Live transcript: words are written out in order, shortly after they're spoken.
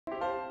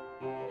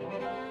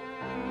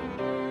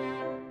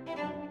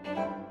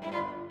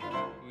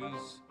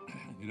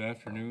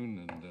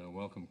afternoon and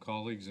welcome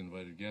colleagues,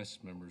 invited guests,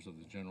 members of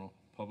the general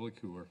public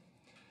who are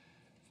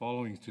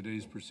following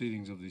today's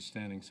proceedings of the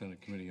Standing Senate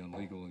Committee on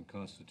Legal and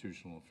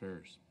Constitutional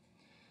Affairs.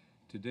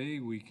 Today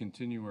we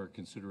continue our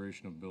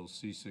consideration of Bill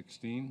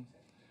C16,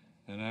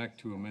 an act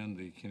to amend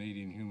the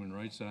Canadian Human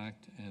Rights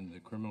Act and the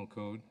Criminal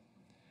Code.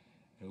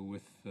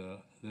 With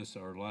this,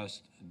 our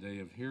last day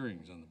of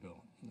hearings on the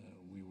bill.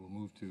 We will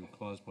move to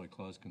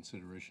clause-by-clause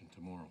consideration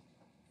tomorrow.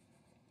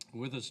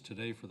 With us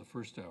today for the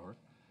first hour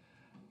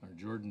are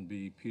Jordan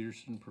B.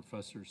 Peterson,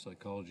 Professor,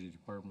 Psychology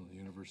Department of the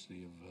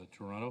University of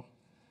Toronto,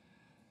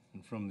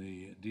 and from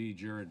the D.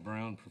 Jared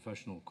Brown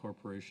Professional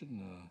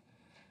Corporation,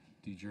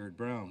 D. Jared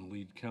Brown,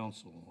 Lead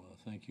Counsel.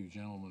 Thank you,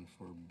 gentlemen,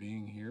 for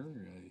being here.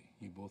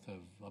 You both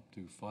have up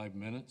to 5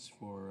 minutes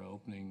for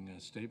opening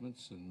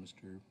statements, and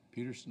Mr.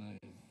 Peterson,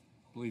 I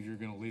believe you're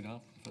going to lead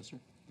off, Professor.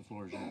 The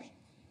floor is yours.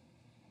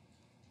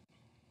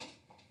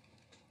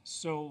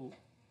 So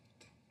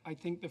I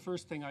think the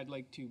first thing I'd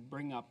like to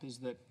bring up is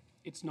that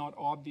it's not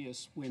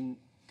obvious when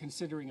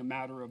considering a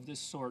matter of this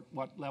sort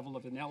what level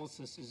of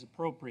analysis is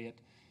appropriate.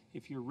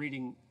 If you're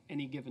reading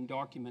any given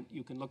document,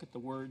 you can look at the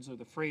words or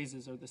the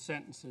phrases or the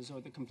sentences or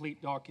the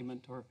complete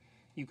document, or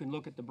you can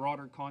look at the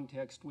broader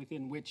context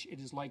within which it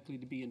is likely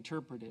to be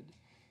interpreted.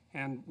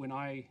 And when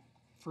I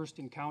first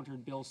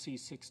encountered Bill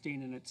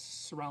C16 and its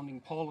surrounding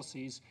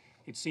policies,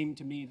 it seemed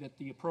to me that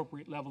the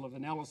appropriate level of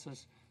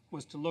analysis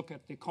was to look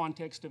at the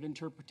context of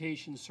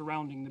interpretation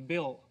surrounding the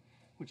bill,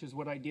 which is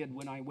what I did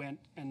when I went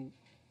and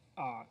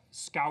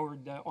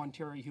scoured the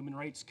Ontario Human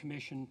Rights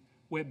Commission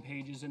web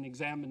pages and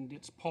examined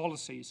its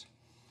policies.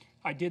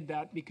 I did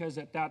that because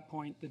at that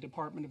point the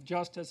Department of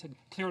Justice had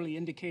clearly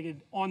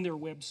indicated on their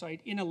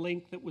website in a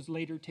link that was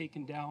later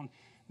taken down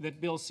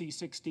that Bill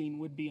C16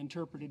 would be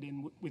interpreted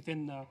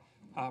within the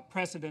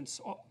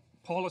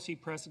policy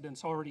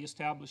precedents already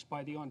established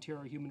by the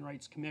Ontario Human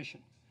Rights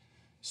Commission.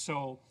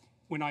 So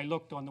when I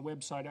looked on the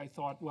website, I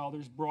thought, well,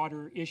 there's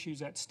broader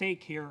issues at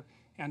stake here,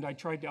 and I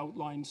tried to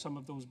outline some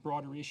of those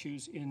broader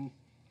issues in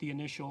the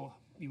initial.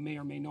 You may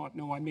or may not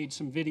know, I made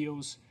some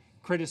videos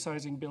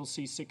criticizing Bill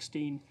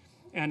C16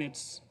 and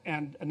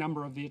a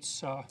number of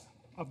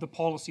the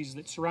policies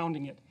that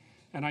surrounding it.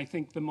 And I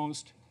think the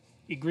most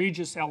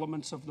egregious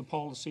elements of the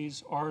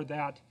policies are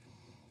that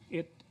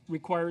it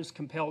requires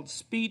compelled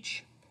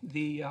speech.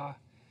 The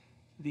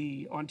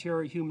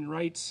Ontario Human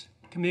Rights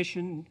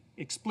Commission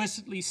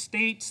explicitly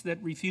states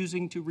that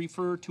refusing to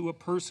refer to a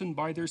person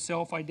by their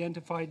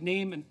self-identified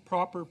name and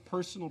proper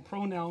personal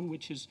pronoun,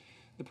 which is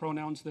the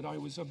pronouns that I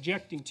was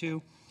objecting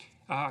to,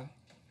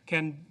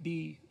 can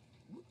be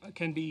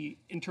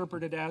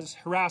interpreted as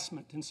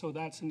harassment, and so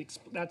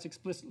that's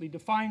explicitly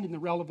defined in the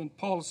relevant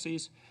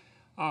policies.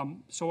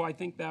 So I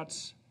think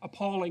that's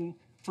appalling,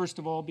 first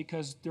of all,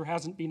 because there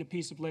hasn't been a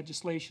piece of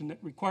legislation that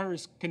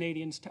requires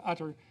Canadians to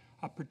utter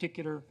a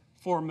particular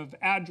form of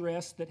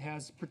address that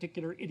has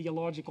particular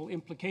ideological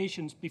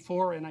implications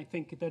before, and I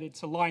think that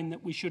it's a line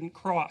that we shouldn't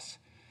cross.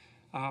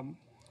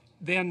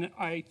 Then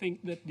I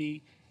think that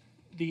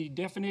the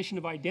definition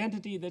of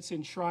identity that's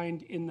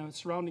enshrined in the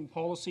surrounding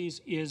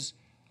policies is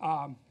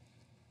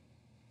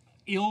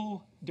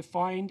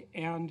ill-defined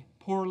and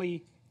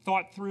poorly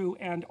thought through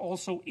and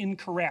also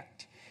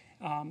incorrect.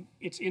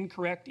 It's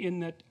incorrect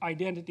in that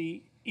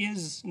identity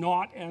is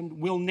not and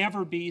will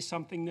never be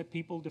something that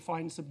people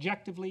define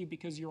subjectively,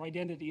 because your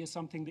identity is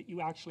something that you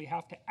actually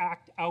have to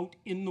act out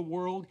in the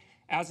world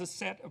as a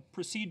set of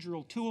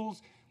procedural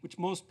tools, which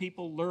most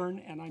people learn,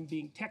 and I'm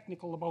being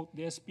technical about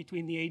this,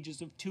 between the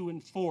ages of 2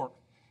 and 4.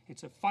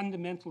 It's a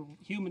fundamental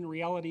human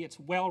reality. It's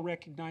well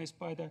recognized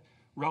by the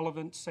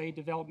relevant, say,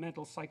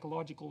 developmental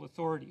psychological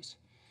authorities.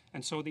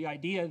 And so the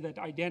idea that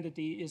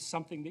identity is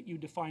something that you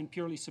define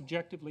purely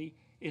subjectively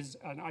is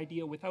an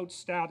idea without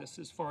status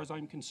as far as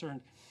I'm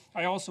concerned.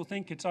 I also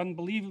think it's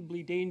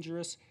unbelievably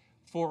dangerous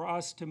for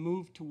us to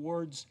move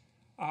towards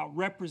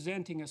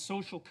representing a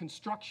social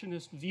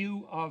constructionist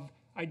view of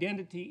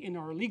identity in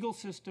our legal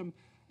system.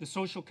 The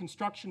social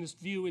constructionist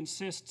view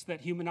insists that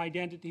human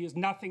identity is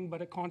nothing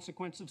but a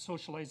consequence of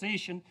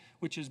socialization,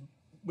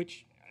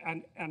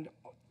 and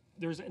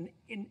there's an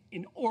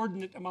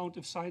inordinate amount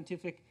of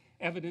scientific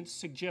evidence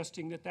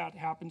suggesting that that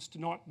happens to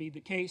not be the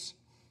case.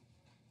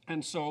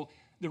 And so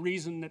the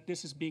reason that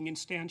this is being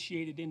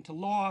instantiated into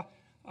law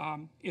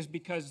is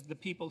because the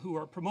people who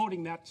are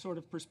promoting that sort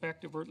of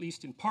perspective, or at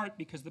least in part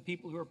because the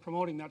people who are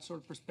promoting that sort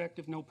of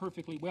perspective know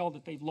perfectly well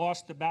that they've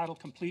lost the battle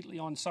completely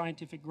on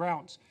scientific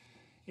grounds.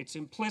 It's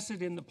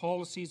implicit in the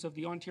policies of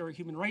the Ontario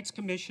Human Rights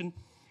Commission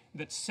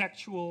that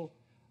sexual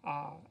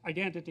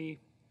identity,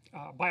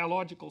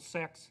 biological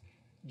sex,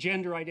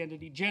 gender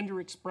identity, gender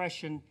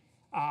expression,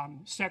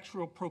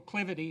 sexual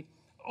proclivity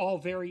all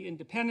vary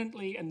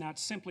independently, and that's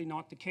simply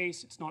not the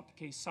case. It's not the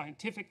case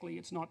scientifically,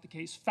 it's not the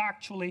case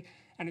factually,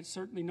 and it's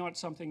certainly not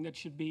something that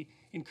should be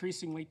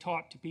increasingly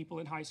taught to people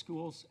in high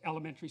schools,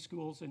 elementary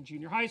schools, and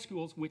junior high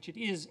schools, which it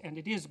is, and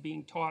it is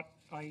being taught.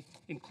 I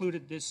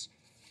included this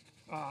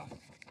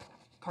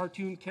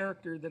cartoon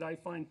character that I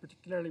find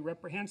particularly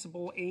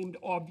reprehensible, aimed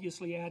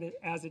obviously at it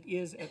as it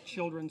is at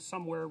children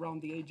somewhere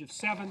around the age of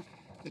 7.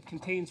 that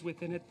contains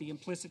within it the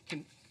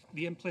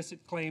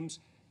implicit claims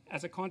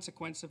as a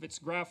consequence of its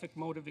graphic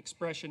mode of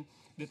expression,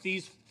 that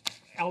these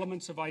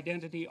elements of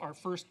identity are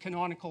first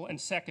canonical and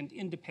second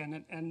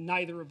independent, and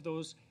neither of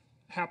those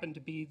happen to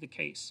be the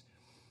case.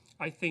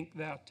 I think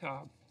that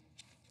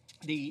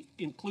the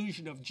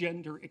inclusion of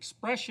gender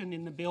expression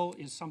in the bill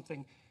is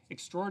something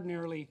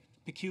extraordinarily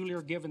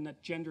peculiar, given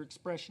that gender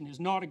expression is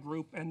not a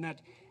group, and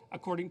that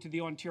according to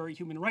the Ontario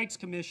Human Rights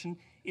Commission,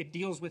 it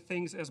deals with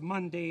things as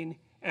mundane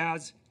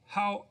as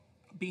how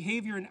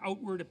behavior and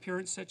outward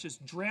appearance such as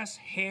dress,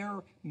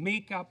 hair,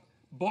 makeup,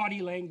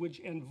 body language,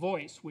 and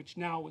voice, which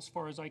now, as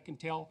far as I can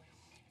tell,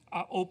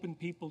 open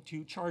people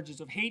to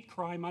charges of hate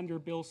crime under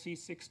Bill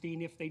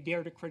C16 if they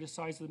dare to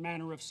criticize the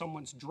manner of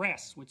someone's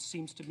dress, which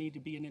seems to me to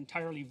be an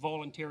entirely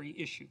voluntary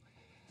issue.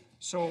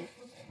 So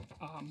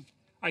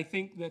I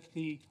think that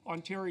the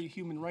Ontario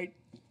Human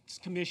Rights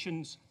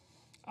Commission's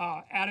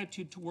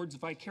attitude towards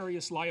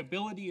vicarious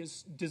liability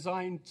is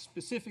designed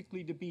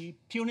specifically to be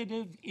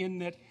punitive, in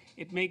that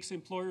it makes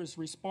employers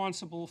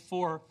responsible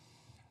for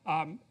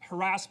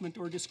harassment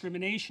or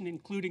discrimination,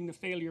 including the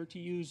failure to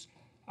use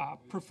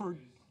preferred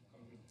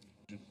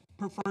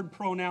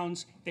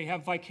pronouns. They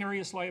have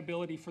vicarious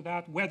liability for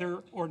that,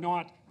 whether or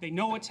not they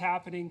know it's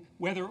happening,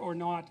 whether or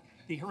not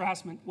the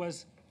harassment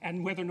was,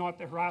 and whether or not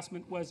the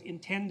harassment was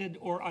intended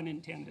or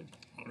unintended.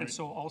 And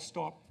so I'll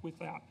stop with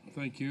that.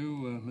 Thank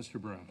you. Mr.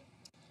 Brown.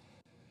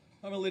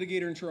 I'm a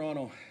litigator in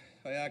Toronto.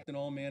 I act in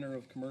all manner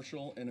of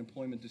commercial and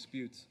employment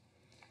disputes.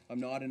 I'm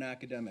not an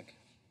academic.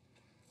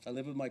 I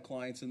live with my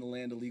clients in the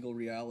land of legal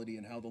reality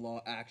and how the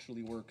law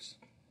actually works.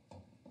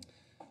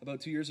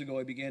 About 2 years ago,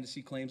 I began to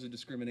see claims of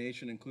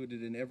discrimination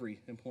included in every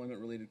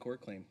employment-related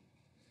court claim.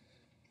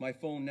 My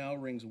phone now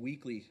rings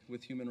weekly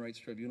with human rights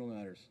tribunal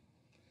matters.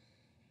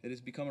 It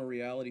has become a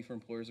reality for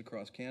employers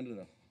across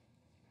Canada.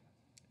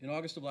 In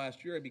August of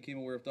last year, I became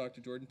aware of Dr.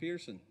 Jordan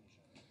Peterson.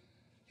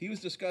 He was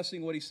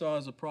discussing what he saw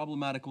as a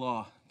problematic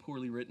law,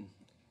 poorly written.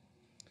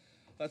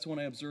 That's when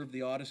I observed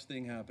the oddest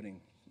thing happening.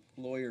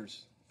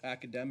 Lawyers,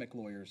 academic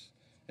lawyers,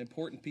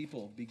 important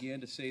people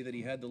began to say that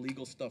he had the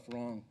legal stuff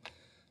wrong.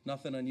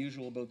 Nothing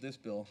unusual about this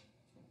bill.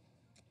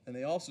 And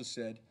they also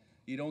said,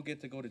 you don't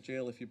get to go to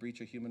jail if you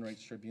breach a human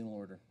rights tribunal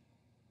order.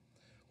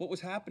 What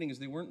was happening is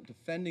they weren't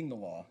defending the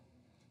law,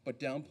 but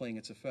downplaying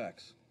its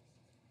effects.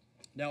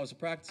 Now, as a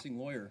practicing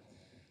lawyer,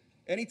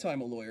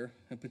 anytime a lawyer,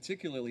 and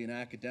particularly an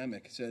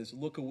academic, says,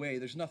 look away,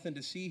 there's nothing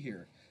to see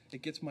here,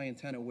 it gets my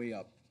antenna way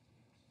up.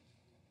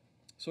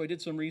 So I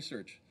did some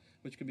research,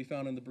 which can be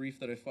found in the brief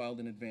that I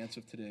filed in advance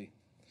of today.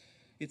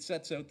 It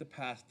sets out the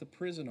path to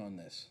prison on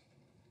this.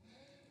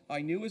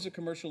 I knew as a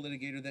commercial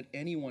litigator that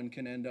anyone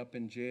can end up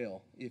in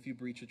jail if you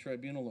breach a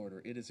tribunal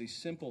order. It is a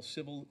simple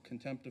civil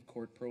contempt of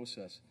court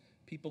process.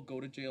 People go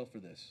to jail for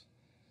this.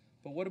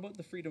 But what about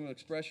the freedom of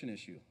expression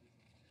issue?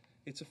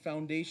 It's a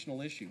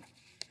foundational issue.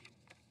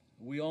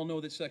 We all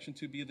know that Section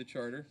 2B of the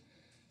Charter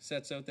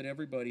sets out that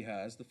everybody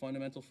has the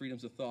fundamental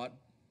freedoms of thought,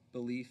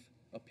 belief,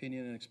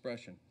 opinion, and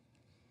expression.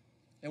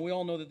 And we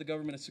all know that the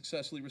government has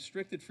successfully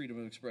restricted freedom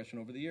of expression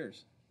over the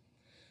years.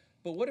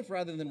 But what if,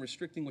 rather than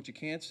restricting what you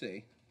can't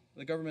say,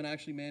 the government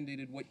actually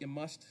mandated what you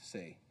must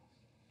say?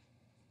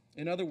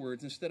 In other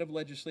words, instead of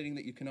legislating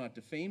that you cannot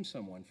defame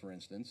someone, for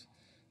instance,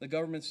 the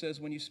government says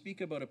when you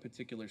speak about a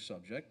particular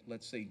subject,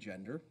 let's say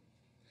gender,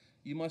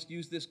 you must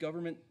use this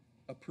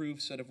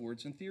government-approved set of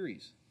words and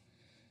theories.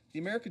 The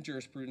American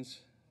jurisprudence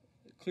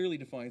clearly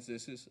defines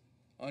this as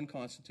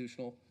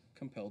unconstitutional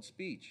compelled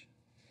speech.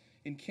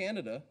 In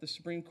Canada, the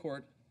Supreme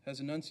Court has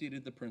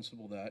enunciated the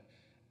principle that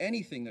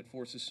anything that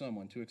forces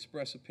someone to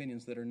express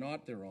opinions that are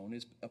not their own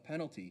is a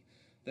penalty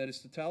that is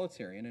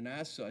totalitarian and,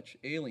 as such,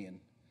 alien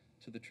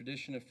to the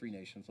tradition of free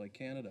nations like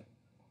Canada.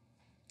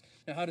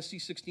 Now, how does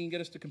C16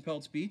 get us to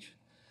compelled speech?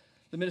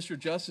 The Minister of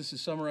Justice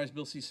has summarized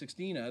Bill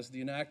C16 as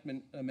the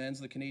enactment amends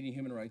the Canadian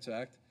Human Rights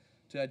Act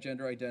to add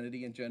gender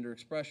identity and gender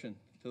expression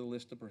to the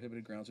list of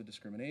prohibited grounds of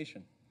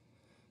discrimination.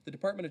 The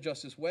Department of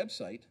Justice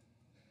website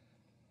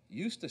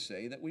used to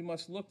say that we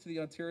must look to the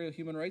Ontario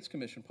Human Rights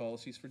Commission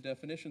policies for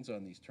definitions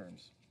on these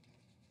terms.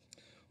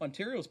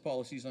 Ontario's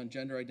policies on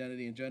gender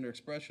identity and gender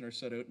expression are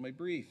set out in my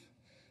brief.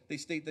 They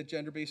state that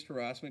gender-based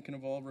harassment can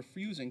involve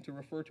refusing to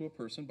refer to a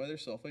person by their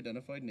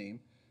self-identified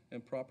name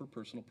and proper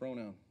personal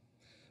pronoun.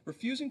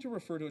 Refusing to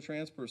refer to a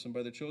trans person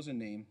by their chosen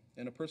name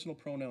and a personal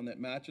pronoun that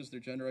matches their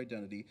gender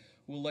identity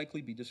will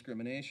likely be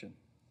discrimination.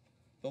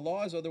 The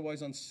law is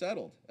otherwise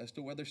unsettled as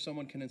to whether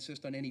someone can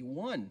insist on any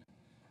one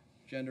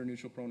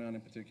gender-neutral pronoun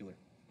in particular.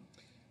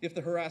 If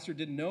the harasser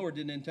didn't know or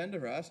didn't intend to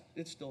harass,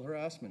 it's still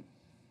harassment.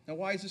 Now,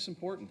 why is this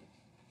important?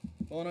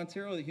 Well, in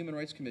Ontario, the Human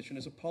Rights Commission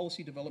is a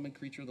policy development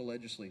creature of the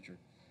legislature.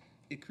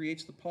 It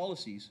creates the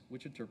policies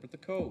which interpret the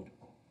code.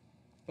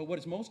 But what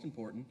is most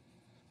important,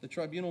 the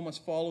tribunal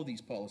must follow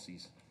these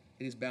policies.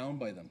 It is bound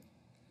by them.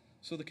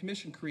 So the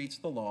Commission creates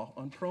the law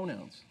on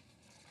pronouns.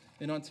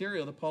 In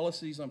Ontario, the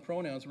policies on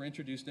pronouns were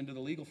introduced into the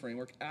legal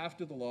framework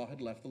after the law had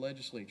left the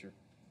legislature.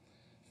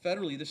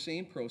 Federally, the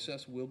same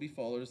process will be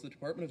followed as the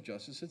Department of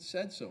Justice had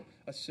said so.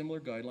 A similar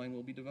guideline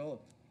will be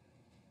developed.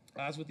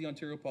 As with the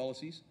Ontario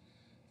policies,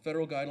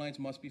 Federal guidelines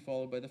must be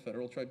followed by the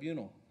federal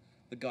tribunal.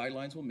 The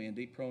guidelines will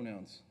mandate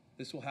pronouns.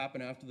 This will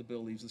happen after the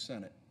bill leaves the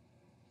Senate.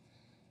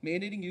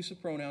 Mandating use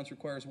of pronouns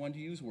requires one to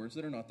use words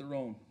that are not their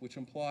own, which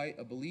imply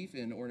a belief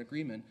in or an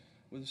agreement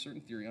with a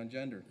certain theory on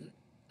gender.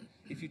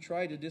 If you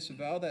try to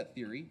disavow that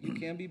theory, you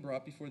can be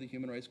brought before the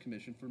Human Rights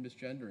Commission for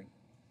misgendering,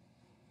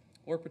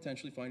 or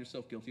potentially find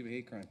yourself guilty of a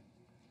hate crime.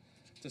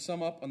 To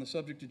sum up, on the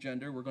subject of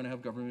gender, we're going to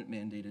have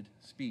government-mandated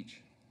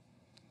speech.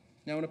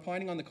 Now, in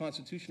opining on the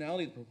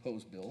constitutionality of the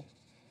proposed bill,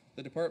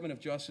 the Department of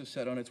Justice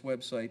said on its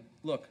website,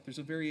 look, there's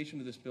a variation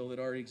of this bill that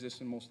already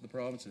exists in most of the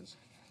provinces.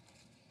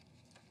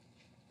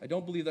 I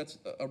don't believe that's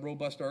a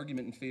robust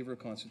argument in favor of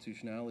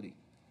constitutionality.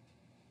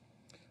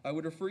 I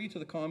would refer you to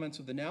the comments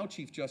of the now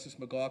Chief Justice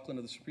McLaughlin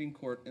of the Supreme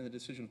Court in the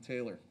decision of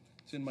Taylor.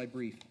 It's in my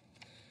brief.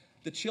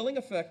 The chilling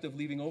effect of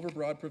leaving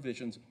overbroad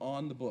provisions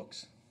on the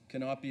books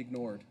cannot be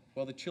ignored,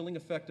 while the chilling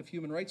effect of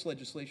human rights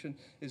legislation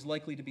is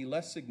likely to be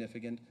less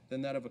significant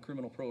than that of a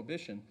criminal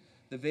prohibition.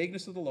 The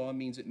vagueness of the law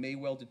means it may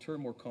well deter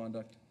more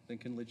conduct than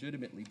can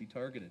legitimately be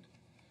targeted.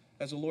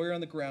 As a lawyer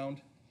on the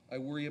ground, I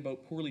worry about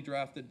a poorly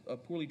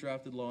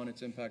drafted law and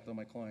its impact on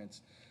my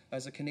clients.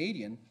 As a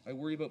Canadian, I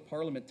worry about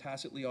Parliament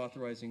tacitly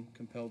authorizing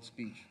compelled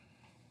speech.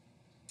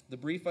 The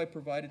brief I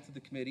provided to the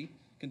committee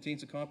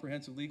contains a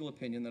comprehensive legal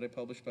opinion that I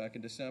published back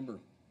in December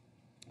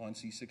on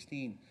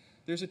C16.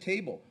 There's a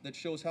table that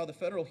shows how the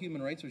federal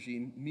human rights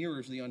regime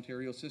mirrors the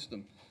Ontario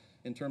system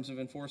in terms of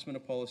enforcement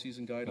of policies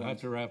and guidelines. You'll have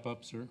to wrap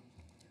up, sir.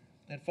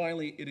 And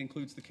finally, it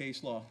includes the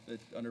case law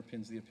that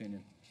underpins the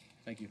opinion.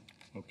 Thank you.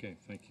 Okay,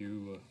 thank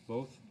you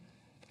both.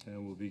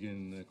 And we'll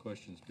begin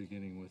questions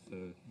beginning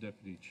with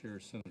Deputy Chair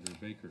Senator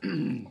Baker.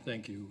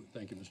 Thank you,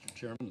 Mr.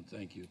 Chairman, and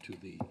thank you to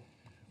the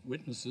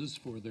witnesses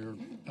for their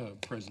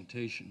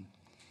presentation.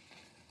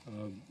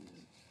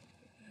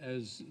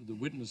 As the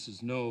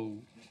witnesses know,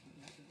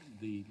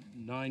 the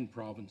 9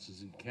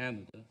 provinces in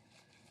Canada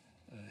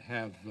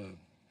have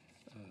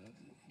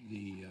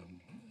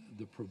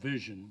the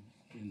provision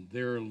in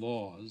their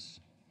laws,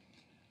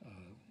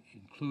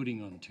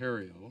 including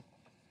Ontario,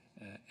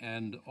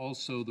 and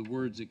also the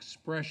words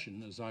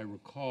expression, as I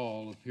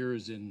recall,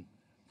 appears in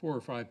 4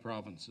 or 5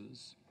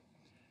 provinces.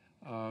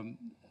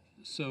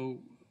 So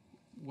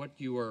what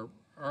you are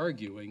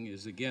arguing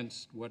is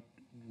against what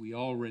we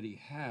already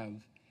have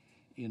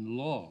in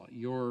law.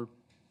 Your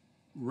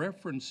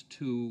reference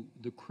to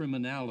the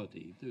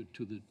criminality,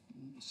 to the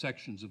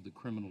sections of the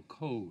criminal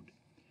code.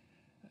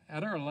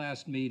 At our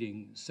last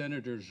meeting,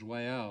 Senator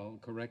Joyal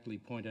correctly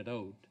pointed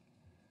out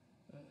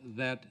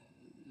that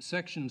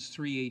sections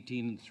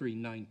 318 and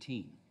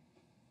 319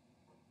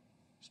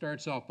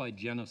 starts off by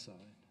genocide,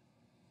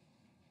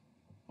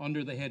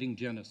 under the heading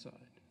genocide.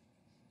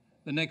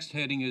 The next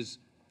heading is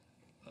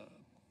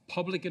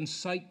public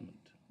incitement,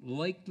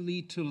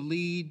 likely to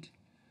lead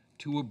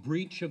to a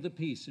breach of the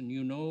peace. And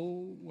you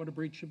know what a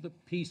breach of the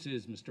peace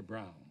is, Mr.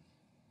 Brown.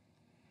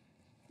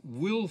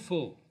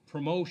 Willful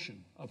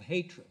promotion of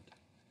hatred.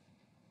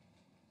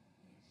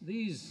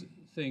 These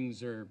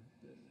things are,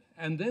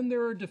 and then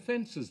there are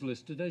defenses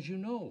listed, as you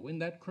know, in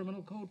that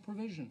criminal code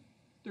provision.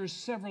 There's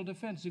several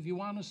defenses. If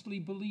you honestly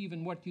believe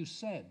in what you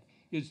said,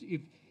 is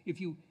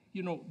if you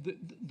know,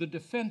 the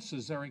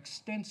defenses are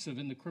extensive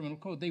in the criminal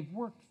code. They've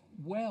worked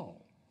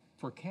well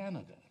for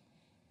Canada.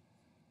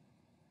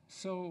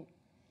 So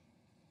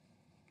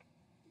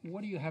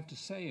what do you have to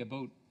say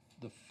about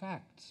the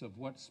facts of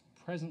what's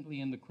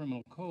presently in the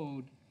criminal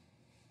code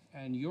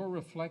and your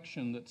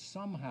reflection that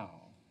somehow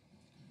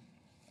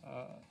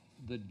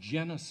the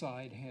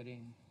genocide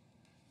heading,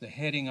 the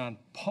heading on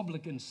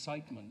public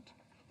incitement,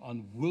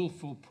 on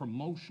willful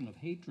promotion of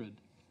hatred,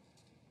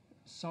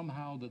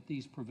 somehow that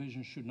these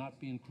provisions should not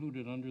be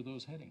included under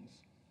those headings?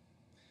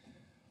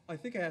 I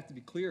think I have to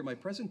be clear. My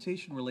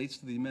presentation relates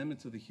to the amendment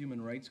to the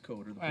Human Rights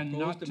Code, or the proposed And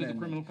not to the amendment.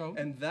 criminal code?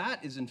 And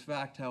that is, in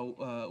fact,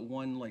 how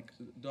one like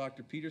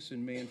Dr.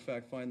 Peterson may, in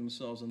fact, find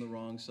themselves on the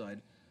wrong side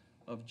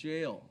of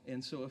jail.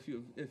 And so,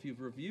 if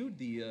you've reviewed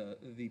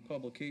the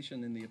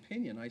publication and the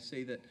opinion, I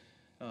say that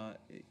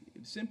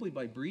simply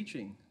by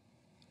breaching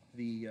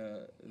the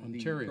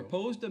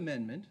proposed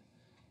amendment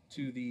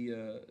to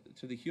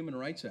the Human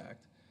Rights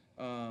Act,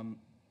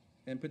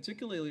 and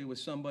particularly with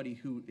somebody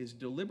who is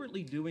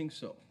deliberately doing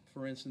so.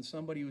 For instance,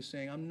 somebody who's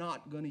saying, I'm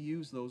not going to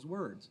use those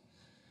words.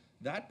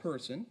 That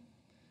person,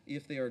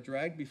 if they are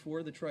dragged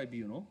before the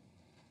tribunal,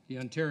 The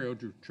Ontario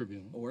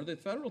Tribunal. or the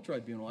federal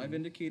tribunal, I've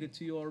indicated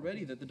to you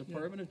already that the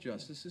Department of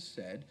Justice has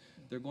said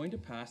they're going to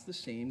pass the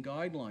same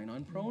guideline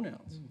on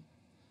pronouns.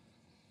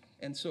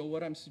 And so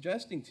what I'm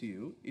suggesting to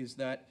you is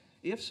that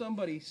if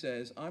somebody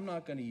says, I'm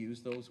not going to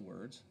use those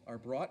words, are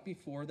brought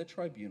before the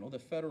tribunal, the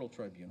federal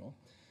tribunal,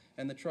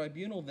 and the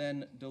tribunal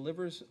then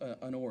delivers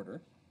an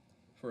order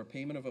for a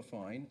payment of a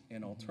fine,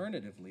 and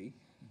alternatively,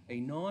 a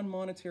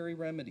non-monetary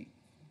remedy,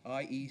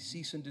 i.e.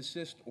 cease and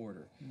desist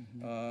order,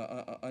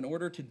 an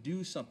order to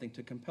do something,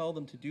 to compel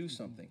them to do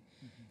something.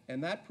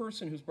 And that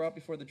person who's brought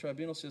before the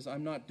tribunal says,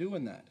 I'm not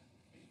doing that.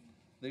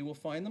 They will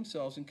find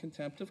themselves in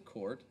contempt of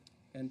court,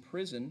 and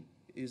prison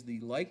is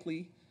the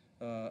likely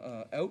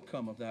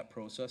outcome of that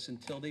process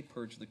until they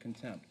purge the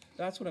contempt.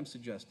 That's what I'm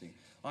suggesting.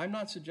 I'm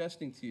not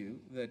suggesting to you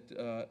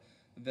that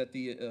that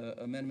the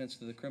amendments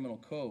to the criminal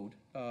code.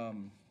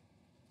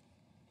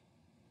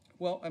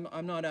 Well,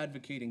 I'm not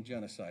advocating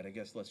genocide. I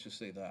guess let's just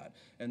say that.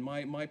 And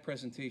my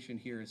presentation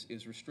here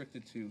is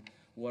restricted to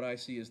what I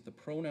see as the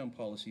pronoun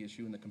policy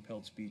issue and the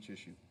compelled speech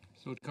issue.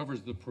 So it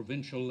covers the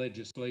provincial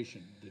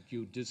legislation that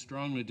you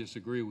strongly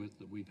disagree with,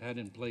 that we've had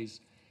in place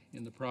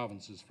in the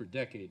provinces for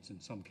decades in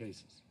some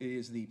cases. It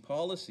is the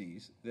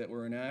policies that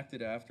were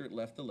enacted after it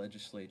left the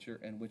legislature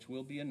and which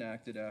will be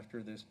enacted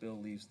after this bill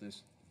leaves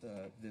this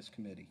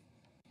committee.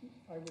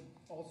 I would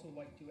also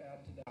like to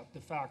add to that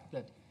the fact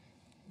that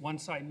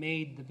once I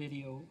made the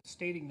video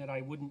stating that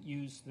I wouldn't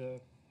use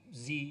the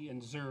Z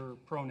and Zer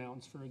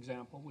pronouns, for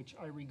example, which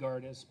I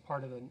regard as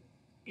part of an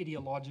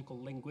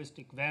ideological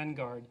linguistic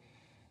vanguard,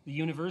 the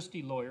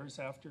university lawyers,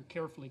 after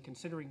carefully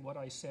considering what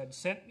I said,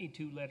 sent me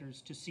 2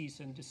 letters to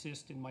cease and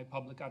desist in my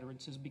public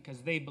utterances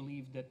because they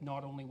believed that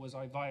not only was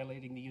I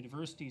violating the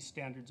university's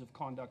standards of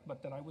conduct,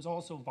 but that I was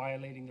also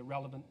violating the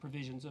relevant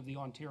provisions of the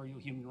Ontario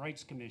Human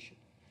Rights Commission.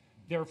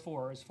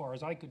 Therefore, as far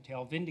as I could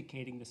tell,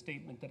 vindicating the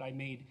statement that I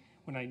made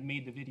when I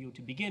made the video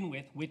to begin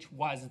with, which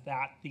was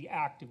that the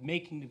act of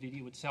making the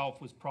video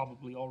itself was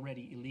probably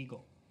already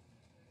illegal.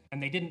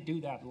 And they didn't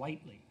do that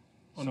lightly.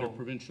 Under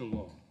provincial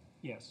law.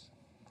 Yes.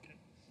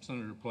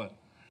 Senator Platt.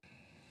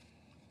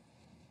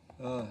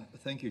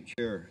 Thank you,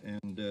 Chair,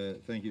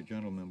 and thank you,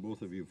 gentlemen,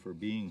 both of you, for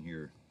being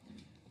here.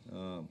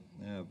 I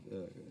have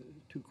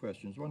 2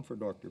 questions, one for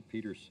Dr.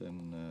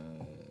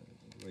 Peterson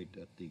right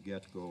at the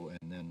get-go,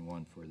 and then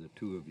one for the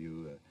 2 of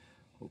you.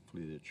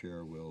 Hopefully the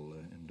Chair will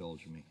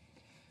indulge me.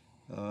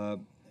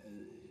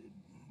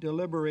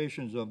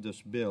 Deliberations of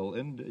this bill,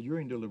 and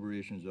during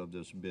deliberations of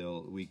this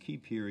bill, we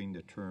keep hearing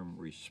the term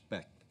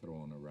respect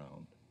thrown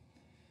around.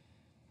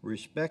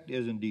 Respect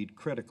is indeed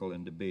critical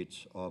in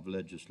debates of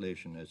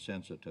legislation as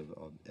sensitive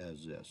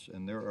as this,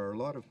 and there are a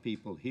lot of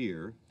people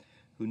here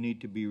who need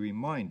to be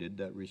reminded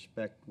that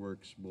respect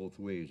works both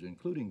ways,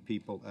 including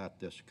people at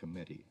this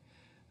committee.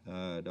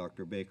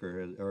 Dr.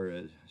 Baker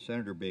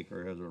Senator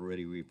Baker has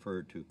already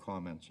referred to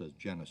comments as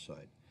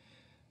genocide.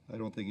 I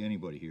don't think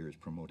anybody here is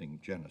promoting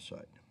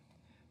genocide.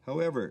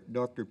 However,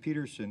 Dr.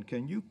 Peterson,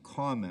 can you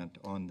comment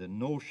on the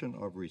notion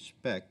of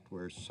respect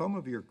where some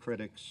of your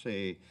critics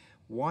say,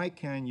 why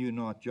can you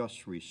not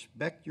just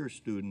respect your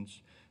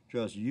students,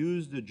 just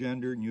use the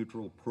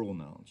gender-neutral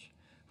pronouns?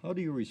 How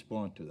do you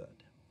respond to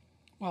that?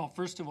 Well,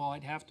 first of all,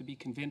 I'd have to be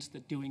convinced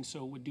that doing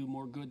so would do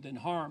more good than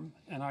harm,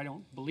 and I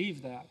don't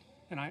believe that.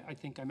 And I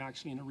think I'm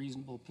actually in a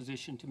reasonable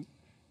position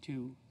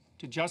to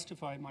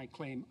justify my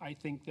claim. I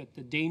think that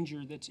the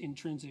danger that's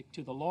intrinsic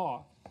to the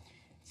law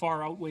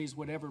far outweighs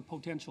whatever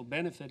potential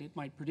benefit it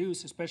might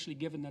produce, especially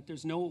given that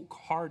there's no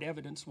hard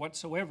evidence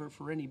whatsoever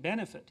for any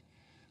benefit.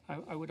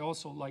 I would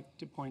also like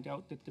to point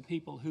out that the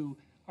people who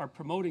are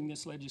promoting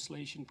this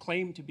legislation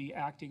claim to be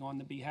acting on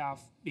the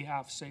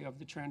behalf, say, of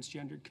the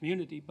transgendered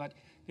community, but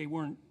they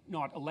weren't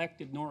not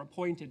elected nor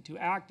appointed to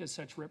act as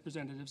such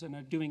representatives and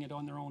are doing it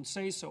on their own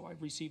say-so.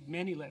 I've received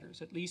many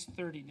letters, at least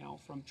 30 now,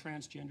 from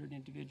transgendered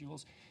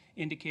individuals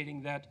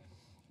indicating that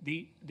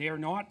they are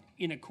not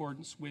in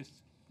accordance with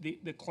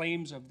the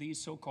claims of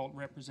these so-called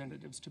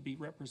representatives to be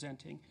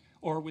representing,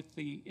 or with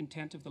the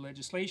intent of the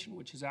legislation,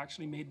 which has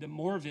actually made them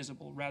more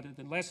visible rather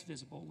than less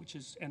visible,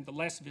 and the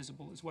less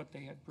visible is what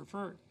they had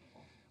preferred.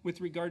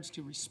 With regards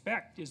to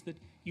respect, is that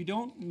you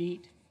don't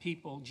meet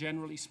people,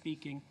 generally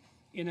speaking,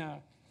 in a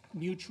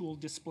mutual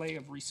display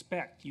of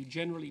respect. You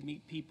generally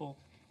meet people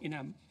in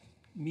a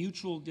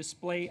mutual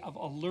display of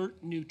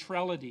alert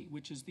neutrality,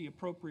 which is the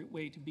appropriate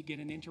way to begin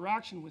an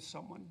interaction with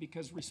someone,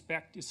 because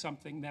respect is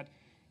something that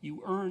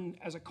you earn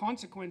as a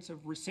consequence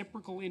of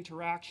reciprocal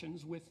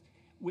interactions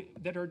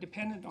that are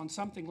dependent on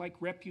something like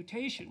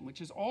reputation,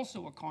 which is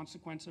also a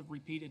consequence of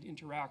repeated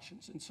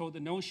interactions. And so the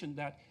notion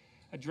that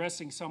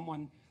addressing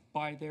someone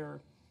by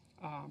their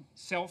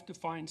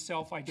self-defined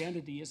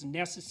self-identity is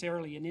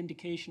necessarily an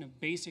indication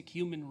of basic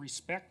human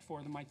respect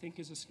for them, I think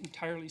is an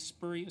entirely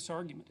spurious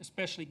argument,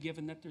 especially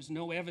given that there's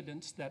no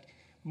evidence that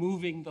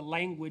moving the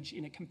language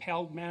in a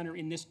compelled manner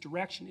in this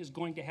direction is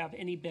going to have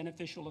any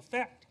beneficial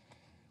effect.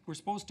 We're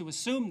supposed to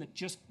assume that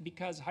just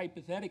because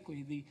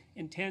hypothetically the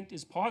intent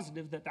is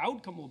positive, that the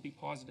outcome will be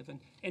positive. And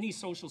any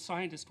social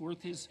scientist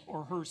worth his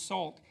or her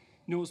salt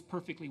knows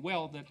perfectly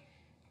well that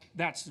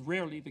that's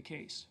rarely the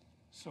case.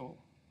 So,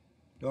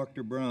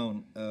 Dr.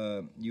 Brown,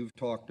 you've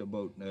talked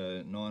about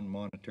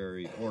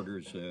non-monetary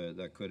orders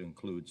that could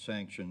include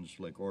sanctions,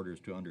 like orders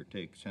to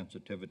undertake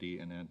sensitivity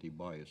and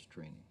anti-bias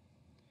training.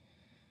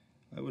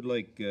 I would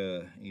like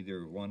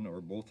either one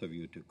or both of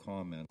you to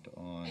comment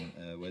on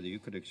whether you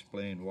could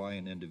explain why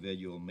an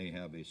individual may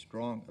have a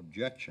strong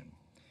objection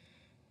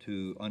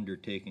to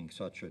undertaking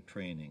such a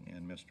training.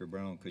 And Mr.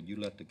 Brown, could you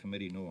let the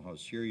committee know how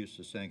serious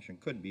the sanction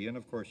could be? And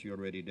of course you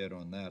already did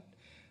on that.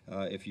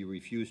 If you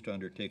refuse to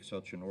undertake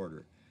such an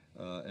order,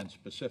 and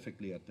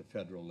specifically at the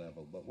federal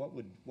level. But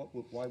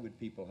why would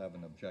people have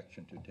an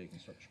objection to taking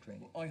such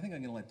training? Well, I think I'm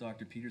going to let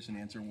Dr. Peterson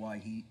answer why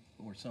he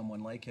or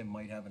someone like him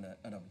might have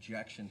an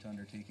objection to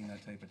undertaking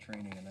that type of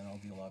training, and then I'll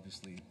deal,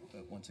 obviously,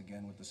 once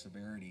again with the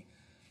severity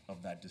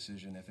of that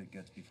decision if it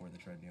gets before the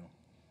tribunal.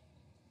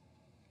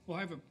 Well,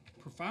 I have a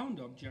profound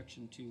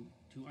objection to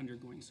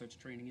undergoing such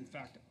training. In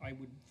fact, I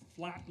would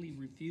flatly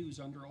refuse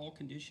under all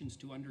conditions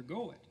to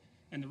undergo it.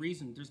 And the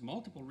reason, there's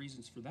multiple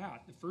reasons for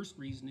that. The first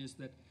reason is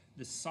that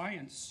the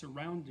science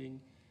surrounding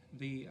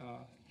the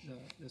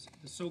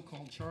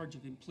so-called charge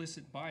of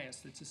implicit bias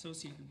that's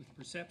associated with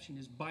perception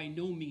is by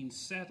no means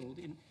settled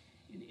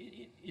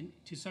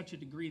to such a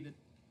degree that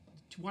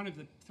one of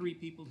the three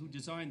people who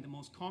designed the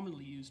most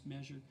commonly used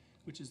measure,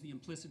 which is the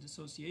implicit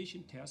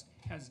association test,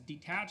 has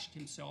detached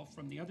himself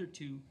from the other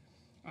two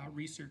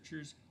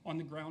researchers on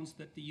the grounds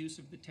that the use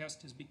of the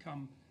test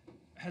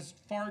has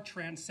far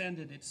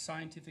transcended its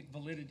scientific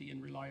validity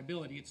and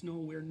reliability. It's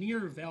nowhere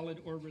near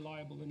valid or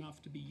reliable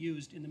enough to be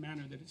used in the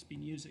manner that it's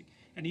been using.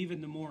 And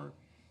even the more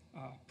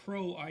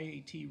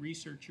pro-IAT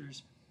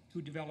researchers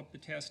who developed the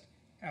test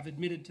have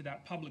admitted to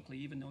that publicly,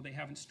 even though they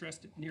haven't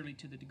stressed it nearly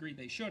to the degree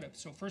they should have.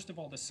 So first of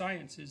all, the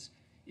science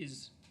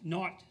is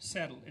not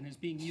settled and is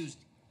being used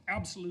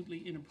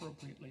absolutely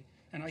inappropriately.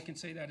 And I can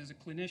say that as a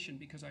clinician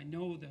because I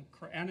know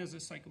and as a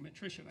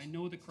psychometrician, I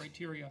know the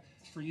criteria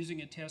for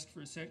using a test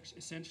for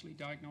essentially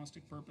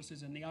diagnostic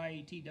purposes, and the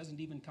IAT doesn't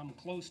even come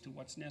close to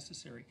what's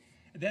necessary.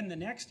 Then the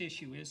next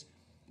issue is,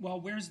 well,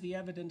 where's the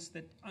evidence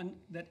that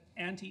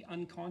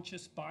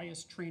anti-unconscious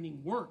bias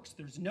training works?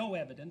 There's no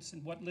evidence,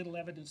 and what little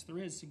evidence there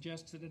is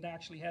suggests that it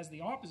actually has the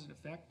opposite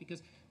effect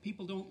because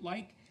people don't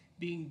like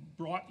being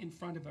brought in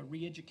front of a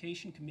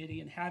re-education committee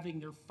and having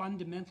their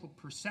fundamental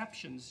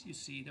perceptions, you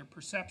see, their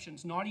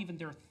perceptions, not even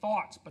their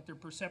thoughts, but their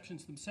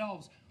perceptions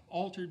themselves,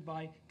 altered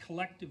by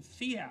collective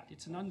fiat.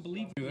 It's an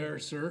unbelievable... Thank you there,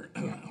 sir.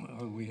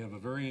 We have a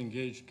very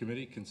engaged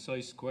committee.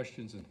 Concise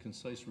questions and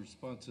concise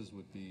responses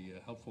would be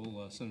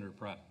helpful. Senator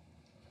Pratt.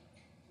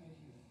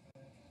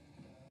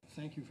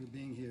 Thank you for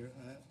being here.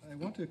 I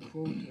want to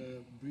quote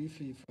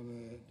briefly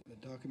from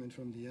a document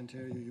from the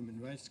Ontario Human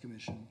Rights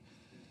Commission.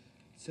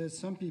 It says,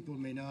 some people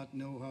may not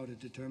know how to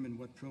determine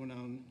what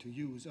pronoun to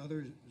use.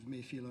 Others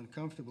may feel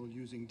uncomfortable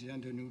using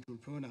gender-neutral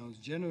pronouns.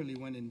 Generally,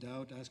 when in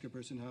doubt, ask a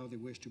person how they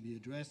wish to be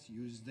addressed.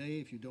 Use they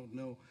if you don't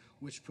know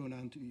which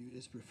pronoun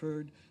is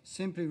preferred.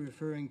 Simply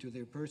referring to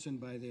their person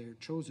by their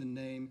chosen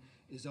name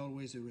is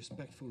always a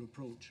respectful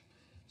approach.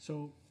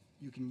 So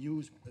you can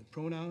use a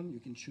pronoun,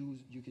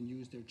 you can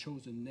use their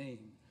chosen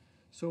name.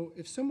 So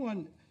if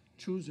someone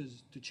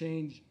chooses to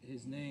change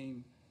his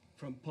name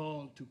from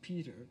Paul to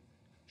Peter,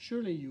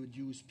 surely you would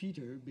use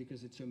Peter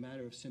because it's a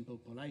matter of simple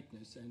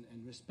politeness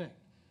and respect.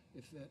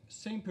 If the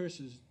same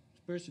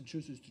person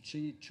chooses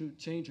to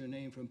change her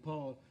name from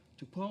Paul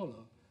to Paula,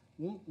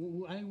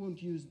 I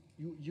won't use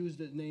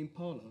the name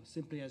Paula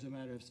simply as a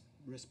matter of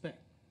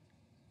respect.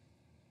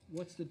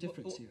 What's the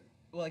difference here?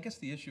 Well, I guess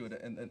the issue,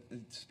 and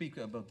speak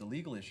about the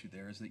legal issue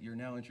there, is that you're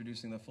now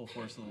introducing the full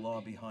force of the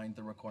law behind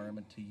the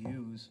requirement to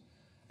use,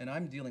 and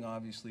I'm dealing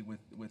obviously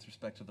with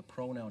respect to the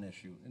pronoun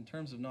issue. In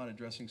terms of not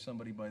addressing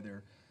somebody by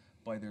their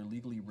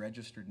legally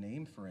registered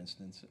name, for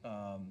instance,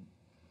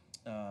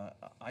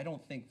 I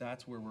don't think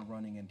that's where we're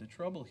running into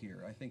trouble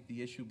here. I think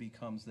the issue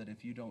becomes that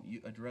if you don't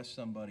address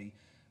somebody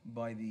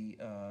by the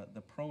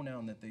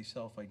pronoun that they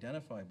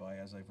self-identify by,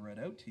 as I've read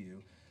out to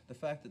you, the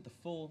fact that the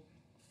full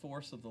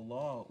force of the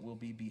law will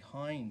be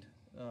behind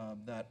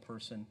that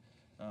person,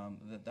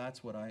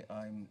 that's what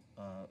I'm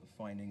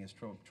finding is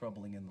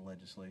troubling in the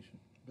legislation.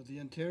 But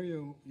the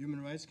Ontario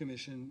Human Rights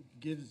Commission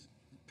gives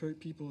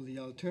people the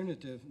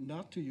alternative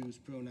not to use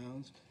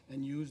pronouns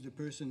and use the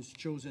person's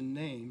chosen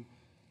name,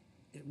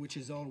 which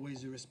is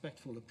always a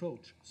respectful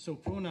approach. So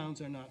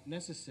pronouns are not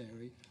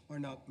necessary or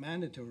not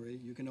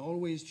mandatory. You can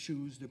always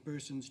choose the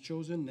person's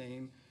chosen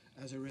name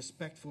as a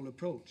respectful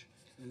approach.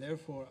 And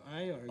therefore,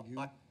 I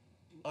argue...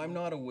 I'm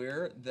not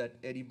aware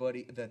that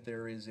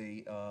there is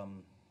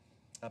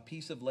a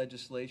piece of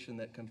legislation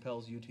that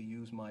compels you to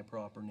use my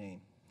proper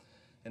name.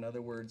 In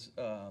other words,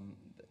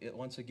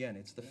 once again,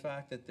 it's the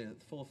fact that the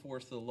full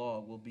force of the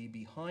law will be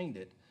behind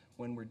it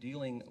when we're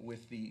dealing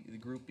with the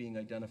group being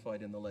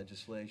identified in the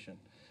legislation.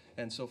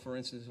 And so, for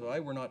instance, if I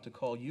were not to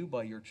call you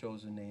by your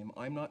chosen name,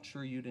 I'm not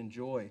sure you'd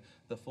enjoy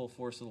the full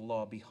force of the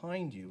law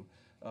behind you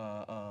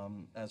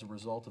as a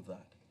result of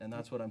that. And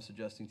that's what I'm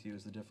suggesting to you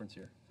is the difference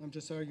here. I'm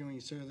just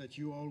arguing, sir, that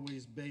you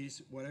always base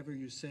whatever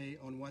you say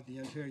on what the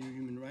Ontario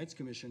Human Rights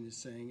Commission is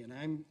saying. And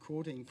I'm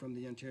quoting from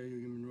the Ontario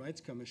Human Rights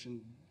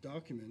Commission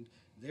document.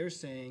 They're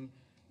saying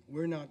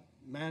we're not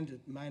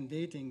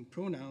mandating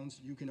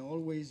pronouns. You can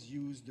always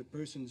use the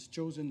person's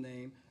chosen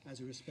name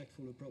as a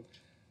respectful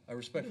approach. I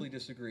respectfully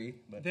disagree.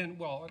 But Then,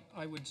 well,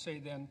 I would say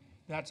then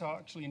that's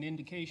actually an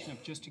indication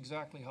of just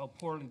exactly how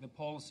poorly the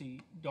policy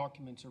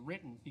documents are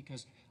written,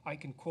 because I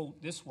can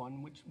quote this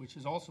one, which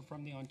is also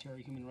from the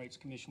Ontario Human Rights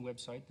Commission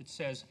website, that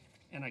says,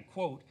 and I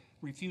quote,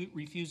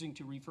 refusing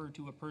to refer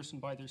to a person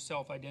by their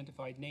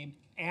self-identified name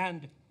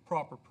and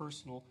proper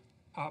personal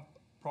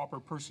proper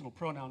personal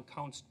pronoun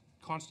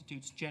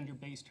constitutes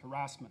gender-based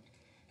harassment.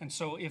 And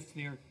so if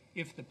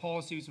the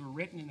policies were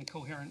written in a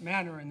coherent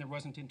manner and there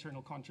wasn't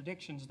internal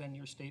contradictions, then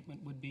your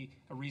statement would be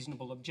a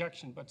reasonable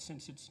objection. But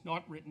since it's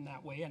not written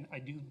that way, and I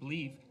do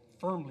believe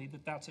firmly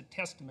that that's a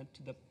testament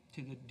to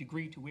the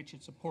degree to which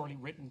it's a poorly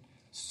written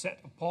set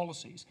of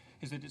policies,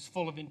 is that it's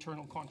full of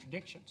internal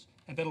contradictions,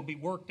 and that'll be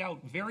worked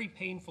out very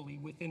painfully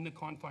within the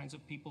confines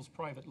of people's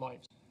private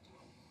lives.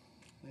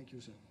 Thank you,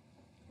 sir.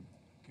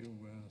 Thank you,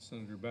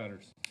 Senator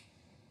Batters.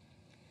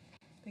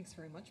 Thanks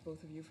very much,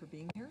 both of you, for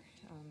being here.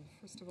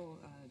 First of all,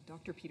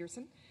 Dr.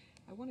 Peterson,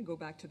 I want to go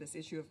back to this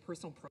issue of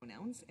personal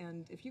pronouns,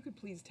 and if you could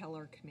please tell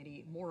our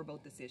committee more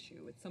about this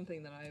issue. It's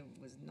something that I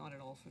was not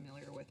at all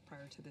familiar with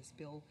prior to this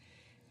bill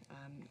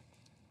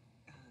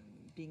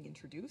being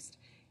introduced,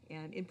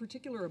 and in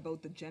particular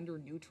about the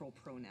gender-neutral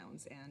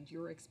pronouns and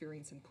your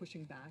experience in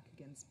pushing back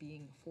against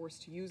being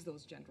forced to use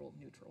those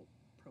gender-neutral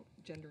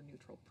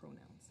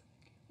pronouns.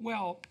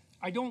 Well,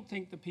 I don't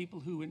think the people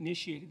who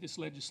initiated this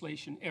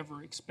legislation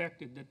ever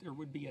expected that there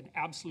would be an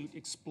absolute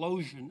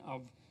explosion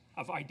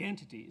of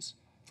identities,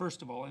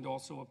 first of all, and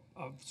also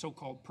of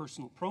so-called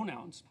personal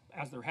pronouns,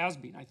 as there has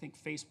been. I think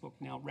Facebook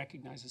now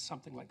recognizes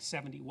something like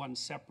 71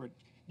 separate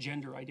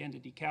gender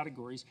identity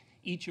categories,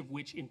 each of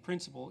which in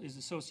principle is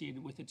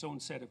associated with its own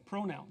set of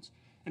pronouns.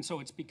 And so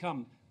it's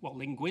become, well,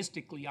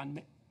 linguistically,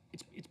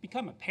 it's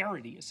become a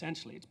parody,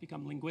 essentially. It's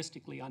become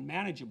linguistically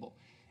unmanageable.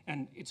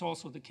 And it's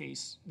also the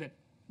case that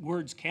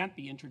words can't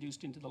be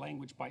introduced into the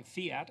language by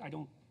fiat.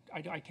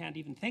 I can't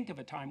even think of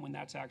a time when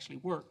that's actually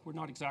worked. We're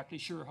not exactly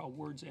sure how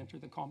words enter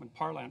the common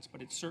parlance,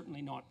 but it's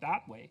certainly not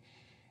that way.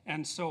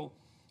 And so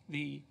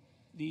the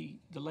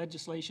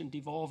legislation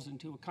devolves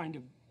into a kind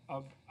of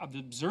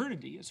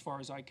absurdity, as far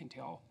as I can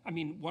tell. I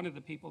mean, one of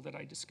the people that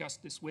I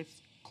discussed this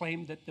with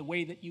claimed that the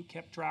way that you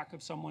kept track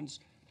of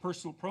someone's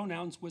personal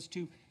pronouns was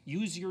to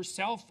use your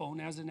cell phone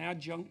as an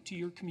adjunct to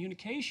your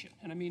communication.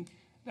 And I mean,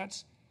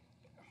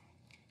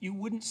 you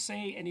wouldn't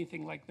say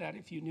anything like that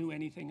if you knew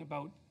anything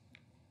about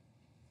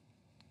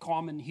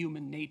common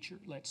human nature,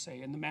 let's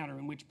say, and the manner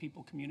in which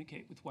people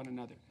communicate with one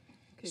another.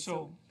 Okay,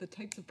 so the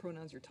types of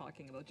pronouns you're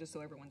talking about, just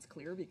so everyone's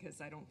clear, because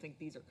I don't think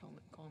these are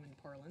common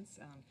parlance,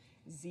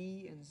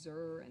 Z and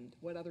Zer, and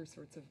what other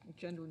sorts of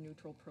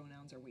gender-neutral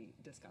pronouns are we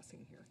discussing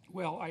here?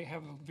 Well, I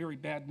have a very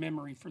bad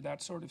memory for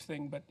that sort of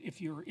thing, but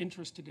if you're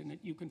interested in it,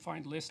 you can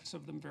find lists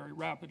of them very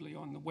rapidly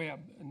on the web,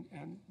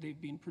 and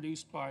they've been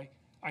produced by,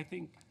 I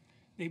think,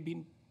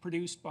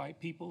 produced by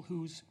people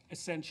whose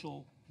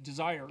essential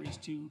desire is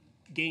to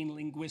gain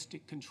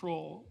linguistic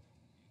control.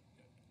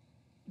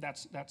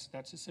 That's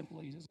as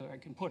simply as I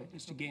can put it,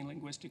 is to gain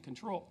linguistic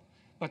control.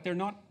 But they're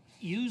not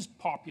used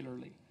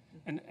popularly.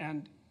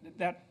 And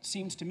that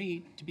seems to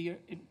me to be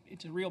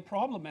it's a real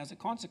problem as a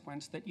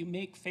consequence, that you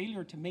make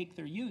failure to make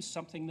their use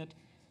something that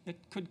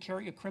could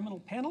carry a criminal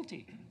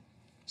penalty.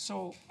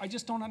 So I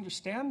just don't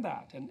understand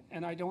that.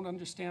 And I don't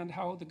understand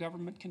how the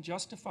government can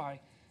justify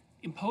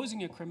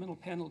imposing a criminal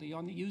penalty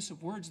on the use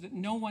of words that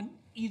no one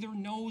either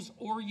knows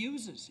or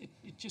uses.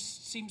 It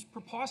just seems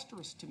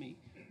preposterous to me,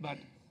 but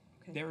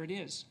okay. There it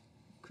is.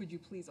 Could you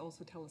please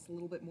also tell us a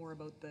little bit more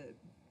about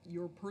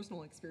your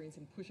personal experience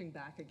in pushing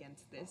back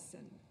against this?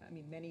 And I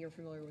mean, many are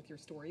familiar with your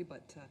story,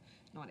 but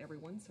not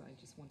everyone, so I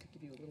just want to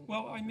give you a little bit.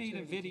 Well, I made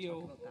a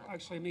video,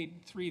 actually I made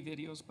 3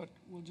 videos, but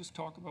we'll just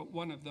talk about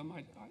one of them.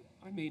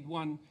 I made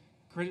one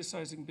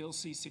criticizing Bill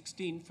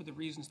C16 for the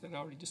reasons that I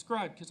already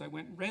described, because I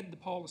went and read the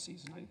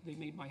policies, and they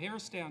made my hair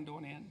stand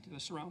on end to the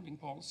surrounding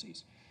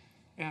policies.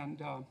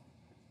 And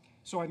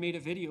so I made a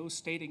video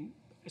stating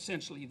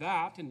essentially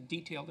that and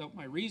detailed out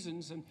my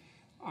reasons. And,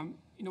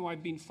 you know,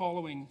 I've been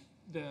following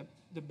the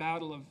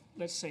battle of,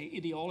 let's say,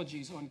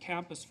 ideologies on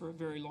campus for a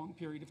very long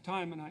period of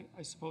time, and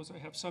I suppose I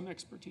have some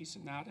expertise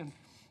in that. And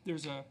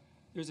there's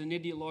an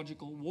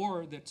ideological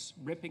war that's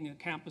ripping the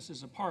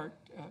campuses apart,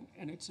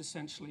 and it's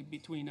essentially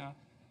between an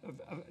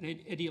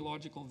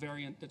ideological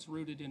variant that's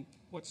rooted in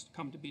what's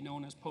come to be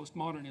known as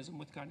postmodernism,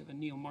 with kind of a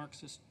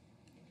neo-marxist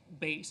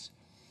base,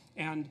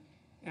 and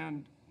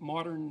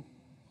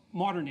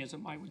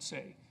modernism, I would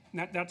say.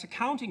 And that's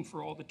accounting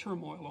for all the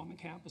turmoil on the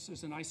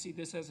campuses, and I see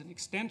this as an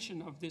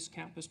extension of this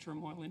campus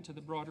turmoil into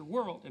the broader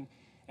world,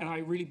 and I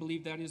really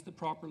believe that is the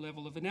proper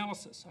level of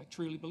analysis. I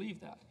truly believe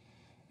that.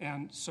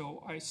 And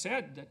so I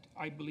said that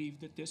I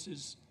believe that this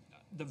is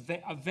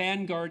a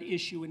vanguard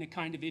issue in a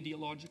kind of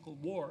ideological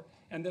war,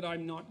 and that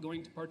I'm not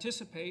going to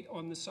participate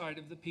on the side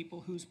of the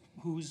people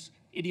whose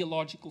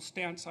ideological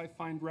stance I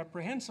find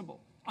reprehensible,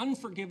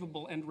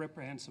 unforgivable and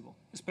reprehensible,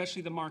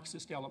 especially the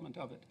Marxist element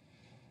of it.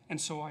 And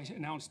so I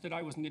announced that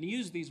I wasn't going to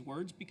use these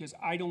words because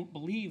I don't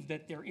believe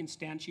that they're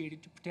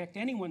instantiated to protect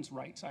anyone's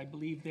rights. I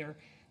believe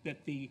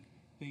that the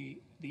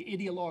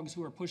ideologues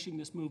who are pushing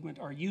this movement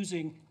are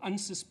using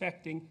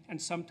unsuspecting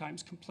and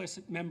sometimes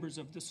complicit members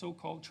of the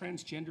so-called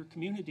transgender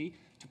community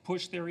to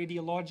push their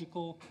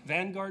ideological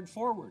vanguard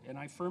forward, and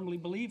I firmly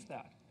believe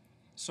that.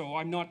 So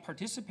I'm not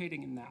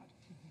participating in that.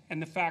 And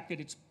the fact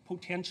that it's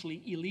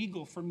potentially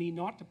illegal for me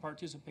not to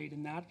participate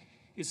in that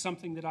is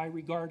something that I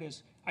regard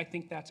as I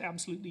think that's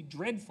absolutely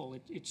dreadful.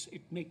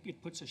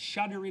 It puts a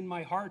shudder in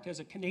my heart as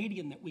a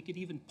Canadian that we could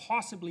even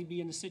possibly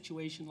be in a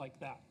situation like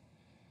that.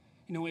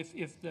 You know,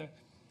 if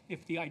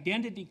the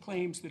identity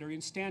claims that are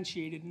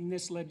instantiated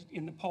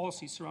in the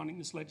policies surrounding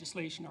this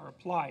legislation are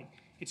applied,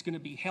 it's going to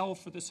be hell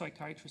for the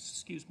psychiatrists,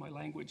 excuse my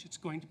language. It's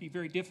going to be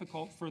very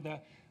difficult for the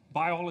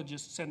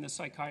biologists and the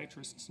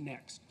psychiatrists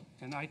next.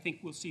 And I think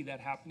we'll see that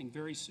happening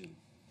very soon.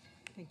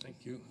 Thank you.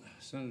 Thank you.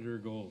 Senator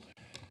Gold.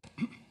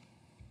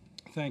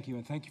 Thank you,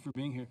 and thank you for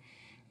being here.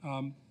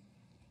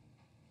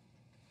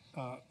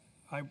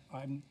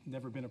 I've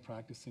never been a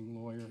practicing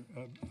lawyer.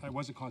 I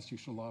was a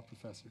constitutional law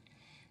professor,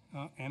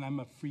 and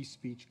I'm a free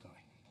speech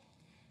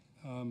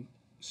guy.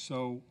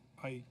 So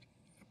I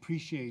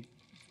appreciate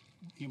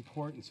the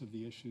importance of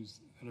the issues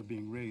that are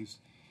being raised.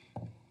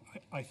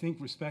 I think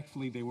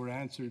respectfully they were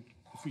answered,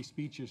 the free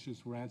speech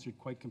issues were answered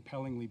quite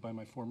compellingly by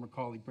my former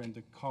colleague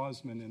Brenda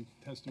Cosman in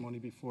testimony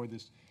before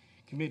this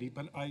committee,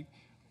 but I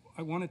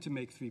wanted to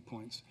make 3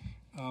 points.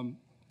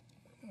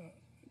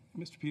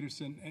 Mr.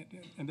 Peterson,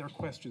 and there are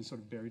questions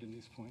sort of buried in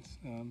these points.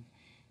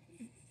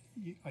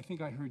 I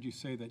think I heard you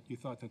say that you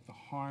thought that the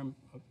harm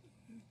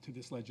to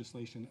this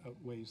legislation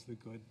outweighs the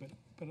good,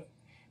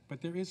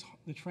 but there is,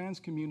 the trans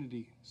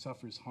community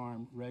suffers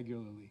harm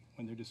regularly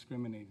when they're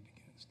discriminated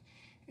against.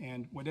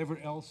 And whatever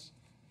else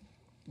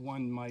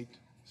one might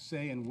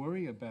say and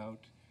worry about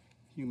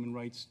human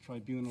rights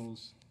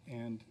tribunals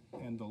and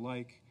the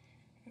like,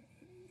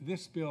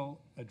 this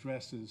bill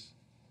addresses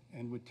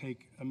and would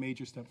take a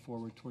major step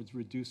forward towards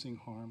reducing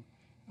harm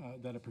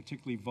that a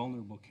particularly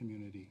vulnerable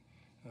community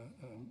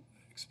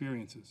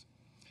experiences.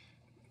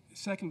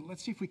 Second,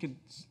 let's see if we can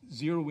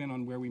zero in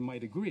on where we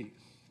might agree,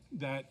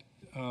 that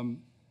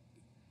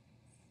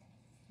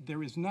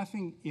there is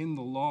nothing in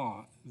the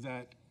law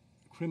that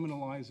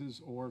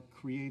criminalizes or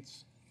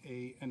creates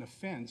an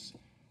offense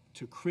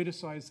to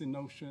criticize the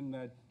notion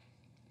that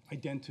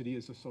identity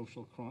is a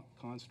social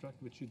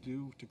construct, which you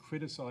do, to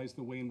criticize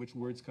the way in which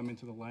words come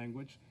into the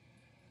language.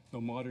 Though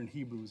modern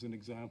Hebrew is an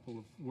example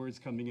of words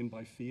coming in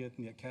by fiat,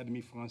 and the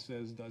Académie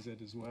Française does it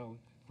as well.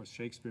 Of course,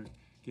 Shakespeare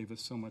gave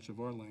us so much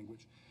of our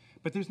language.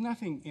 But there's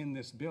nothing in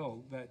this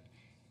bill that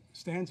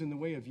stands in the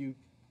way of you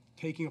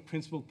taking a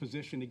principled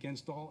position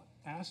against all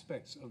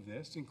aspects of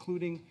this,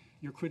 including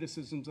your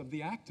criticisms of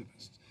the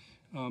activists.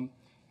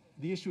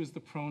 The issue is the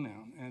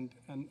pronoun,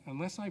 and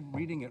unless I'm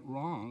reading it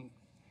wrong,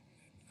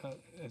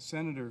 as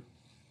Senator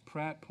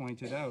Pratt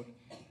pointed out,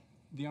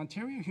 the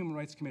Ontario Human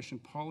Rights Commission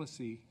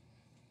policy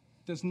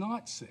does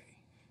not say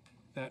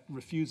that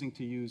refusing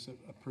to use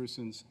a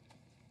person's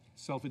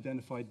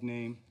self-identified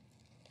name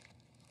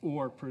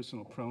or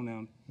personal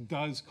pronoun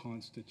does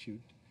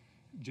constitute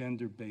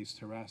gender-based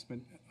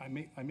harassment. I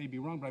may be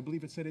wrong, but I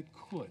believe it said it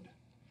could.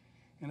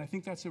 And I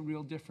think that's a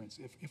real difference.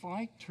 If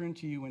I turn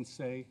to you and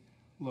say,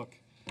 look,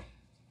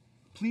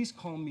 please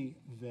call me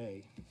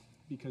they,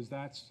 because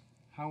that's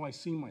how I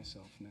see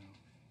myself now,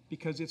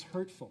 because it's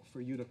hurtful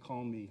for you to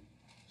call me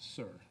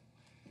sir.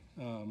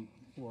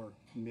 Or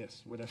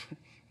miss,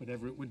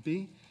 whatever it would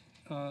be,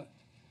 but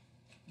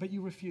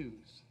you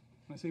refuse.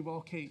 And I say, well,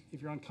 okay,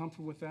 if you're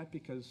uncomfortable with that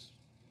because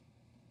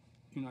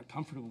you're not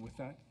comfortable with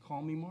that,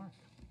 call me Mark.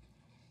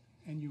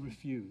 And you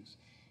refuse.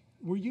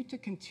 Were you to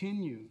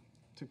continue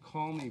to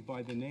call me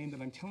by the name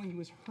that I'm telling you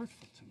is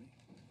hurtful to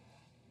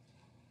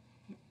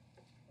me,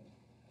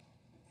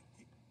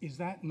 is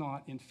that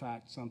not, in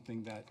fact,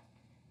 something that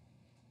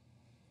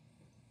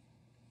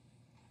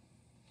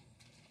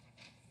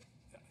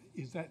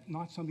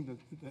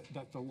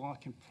that the law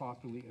can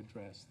properly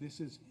address?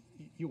 This is,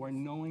 you are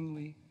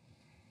knowingly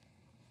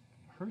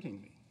hurting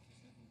me.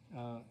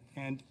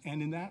 And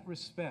in that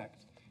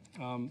respect,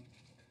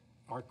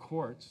 our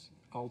courts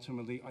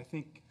ultimately, I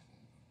think,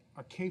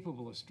 are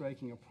capable of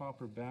striking a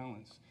proper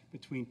balance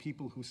between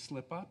people who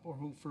slip up or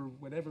who, for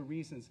whatever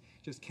reasons,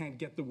 just can't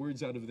get the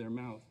words out of their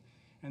mouth,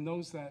 and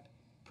those that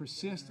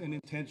persist in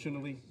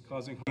intentionally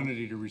causing harm.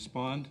 Opportunity to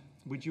respond.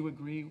 Would you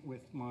agree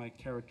with my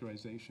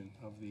characterization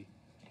of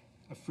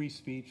free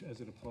speech as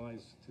it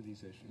applies to these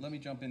issues? Let me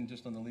jump in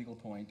just on the legal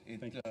point.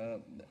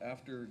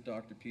 After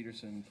Dr.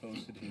 Peterson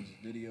posted his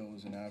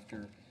videos and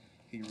after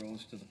he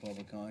rose to the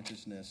public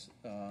consciousness,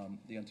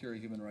 the Ontario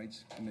Human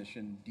Rights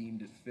Commission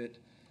deemed it fit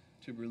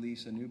to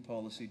release a new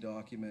policy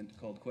document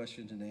called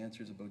Questions and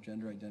Answers about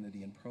Gender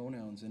Identity and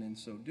Pronouns, and in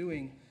so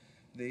doing,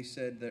 they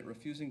said that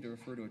refusing to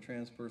refer to a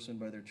trans person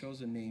by their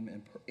chosen name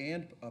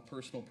and a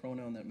personal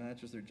pronoun that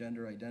matches their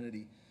gender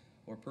identity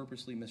or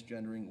purposely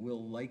misgendering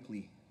will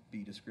likely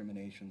be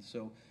discrimination.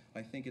 So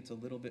I think it's a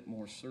little bit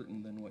more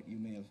certain than what you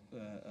may have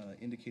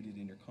indicated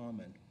in your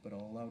comment, but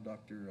I'll allow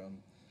Dr.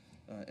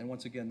 And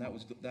once again,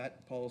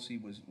 that policy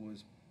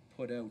was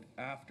put out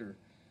after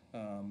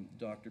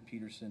Dr.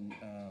 Peterson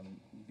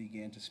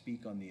began to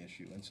speak on the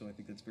issue, and so I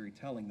think that's very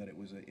telling that it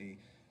was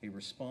a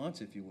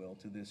response, if you will,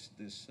 to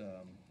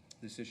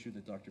this issue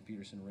that Dr.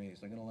 Peterson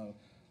raised. I'm going to allow,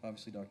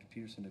 obviously, Dr.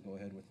 Peterson to go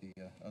ahead with the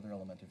other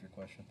element of your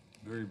question.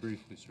 Very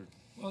briefly, sir.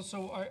 Well,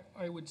 so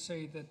I would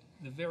say that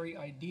the very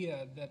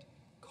idea that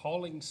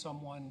calling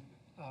someone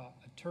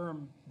a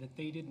term that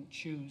they didn't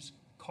choose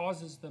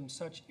causes them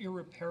such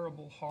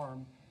irreparable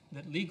harm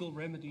that legal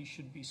remedies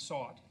should be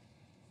sought,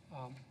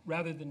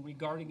 rather than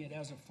regarding it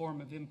as a form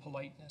of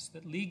impoliteness,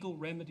 that legal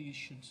remedies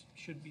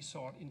should be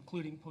sought,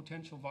 including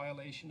potential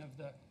violation of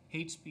the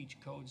hate speech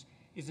codes,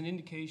 is an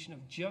indication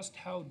of just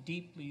how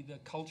deeply the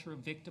culture of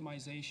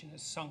victimization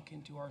has sunk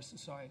into our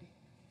society.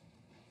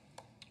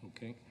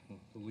 Okay,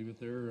 we'll leave it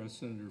there.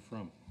 Senator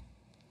Frum.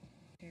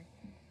 Chair.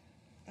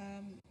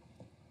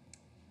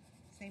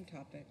 Same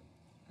topic.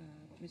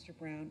 Mr.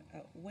 Brown,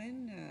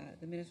 when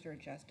the Minister of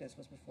Justice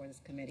was before this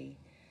committee,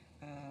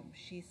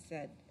 she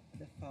said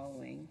the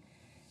following: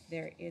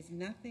 there is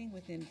nothing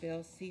within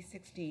Bill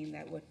C16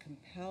 that would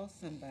compel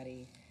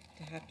somebody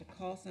to have to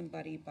call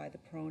somebody by the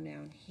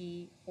pronoun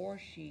he or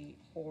she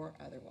or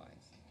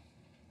otherwise.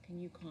 Can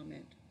you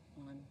comment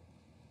on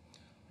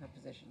her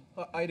position?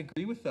 I'd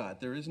agree with that.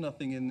 There is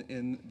nothing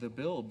in the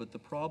bill, but the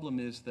problem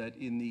is that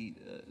in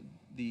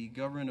the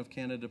Government of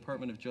Canada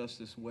Department of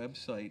Justice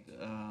website,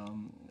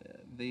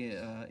 they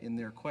in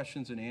their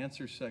questions and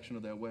answers section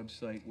of that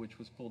website, which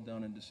was pulled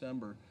down in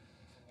December,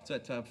 it's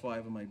at tab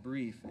 5 of my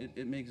brief,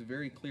 it makes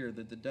very clear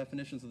that the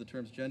definitions of the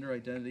terms gender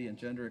identity and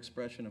gender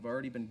expression have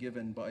already been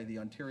given by the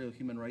Ontario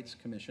Human Rights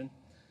Commission.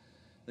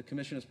 The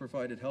Commission has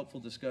provided helpful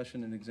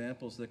discussion and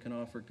examples that can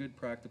offer good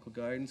practical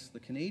guidance. The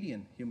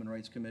Canadian Human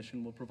Rights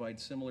Commission will provide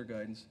similar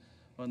guidance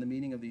on the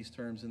meaning of these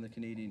terms in the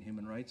Canadian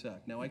Human Rights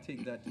Act. Now, I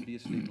take that to be a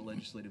statement of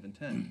legislative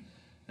intent,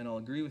 and I'll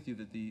agree with you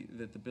that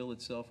the bill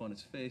itself on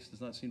its face does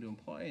not seem to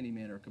imply any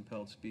manner of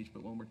compelled speech,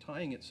 but when we're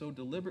tying it so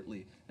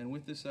deliberately and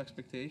with this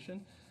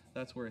expectation,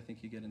 that's where I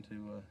think you get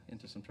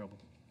into some trouble.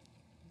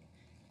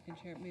 And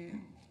Chair, may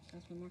I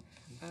ask one more?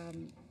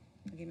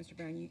 Again, Mr.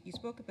 Brown, you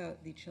spoke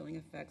about the chilling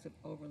effects of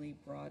overly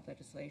broad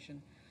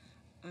legislation.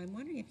 I'm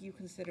wondering if you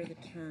consider the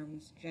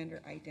terms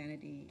gender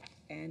identity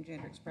and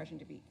gender expression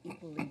to be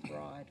equally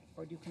broad,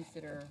 or do you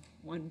consider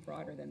one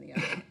broader than the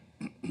other?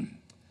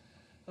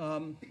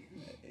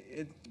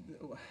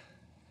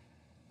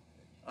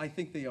 I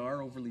think they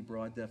are overly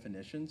broad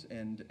definitions,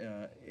 and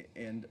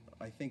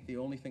I think the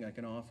only thing I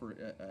can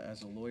offer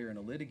as a lawyer and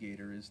a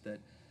litigator is that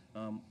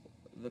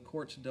the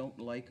courts don't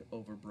like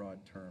overbroad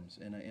terms,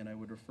 and I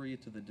would refer you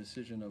to the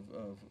decision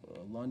of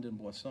London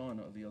Boisson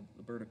of the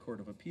Alberta Court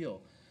of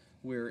Appeal,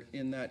 where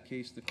in that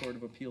case the Court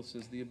of Appeal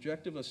says the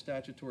objective of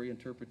statutory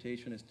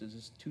interpretation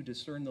is to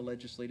discern the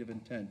legislative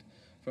intent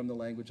from the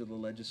language of the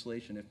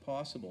legislation, if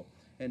possible,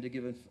 and to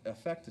give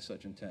effect to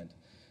such intent.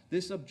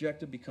 This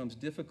objective becomes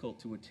difficult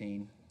to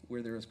attain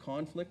where there is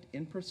conflict,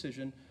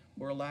 imprecision,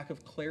 or a lack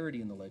of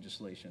clarity in the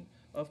legislation.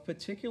 Of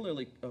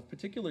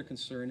particular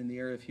concern in the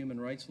area of human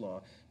rights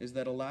law is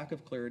that a lack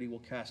of clarity will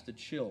cast a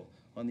chill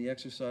on the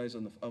exercise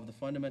of the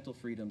fundamental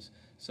freedoms,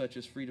 such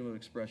as freedom of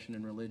expression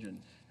and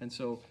religion. And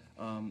so,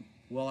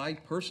 while I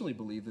personally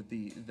believe that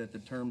the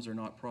terms are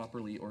not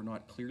properly or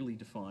not clearly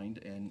defined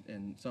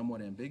and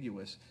somewhat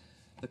ambiguous,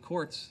 the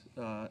courts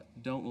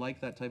don't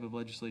like that type of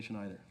legislation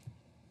either.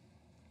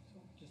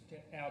 Just to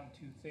add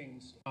two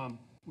things.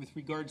 With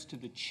regards to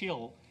the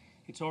chill,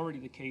 it's already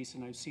the case,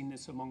 and I've seen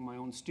this among my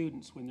own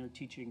students when they're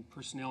teaching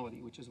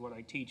personality, which is what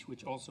I teach,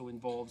 which also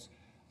involves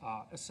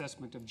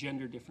assessment of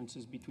gender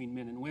differences between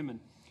men and women,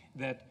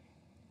 that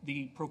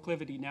the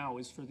proclivity now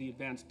is for the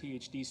advanced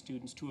PhD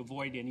students to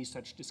avoid any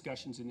such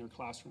discussions in their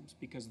classrooms,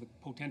 because the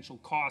potential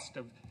cost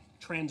of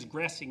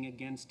transgressing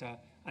against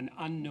an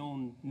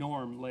unknown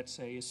norm, let's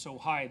say, is so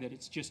high that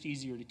it's just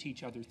easier to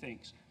teach other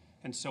things.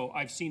 And so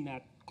I've seen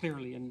that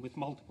clearly and with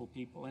multiple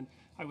people. And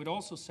I would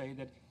also say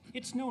that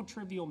it's no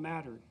trivial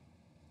matter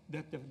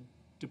that the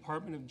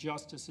Department of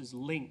Justice's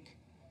link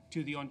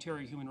to the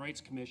Ontario Human Rights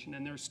Commission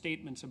and their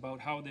statements about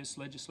how this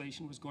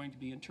legislation was going to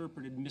be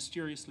interpreted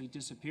mysteriously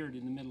disappeared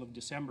in the middle of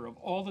December. Of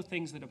all the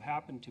things that have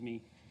happened to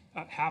me,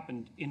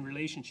 happened in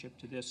relationship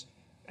to this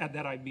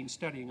that I've been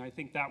studying, I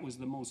think that was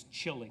the most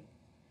chilling.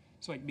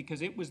 It's like,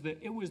 because it was the,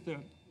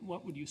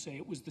 what would you say?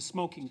 It was the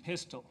smoking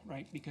pistol,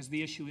 right? Because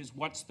the issue is,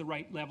 what's the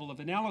right level of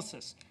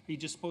analysis? Are you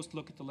just supposed to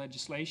look at the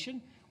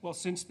legislation? Well,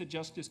 since the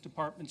Justice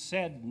Department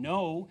said,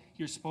 no,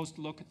 you're supposed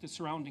to look at the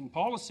surrounding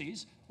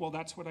policies, well,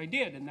 that's what I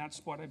did, and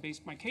that's what I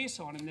based my case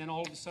on. And then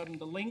all of a sudden,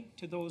 the link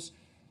to those,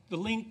 the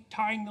link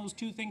tying those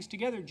two things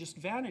together just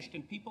vanished,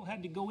 and people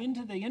had to go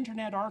into the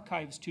Internet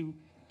archives to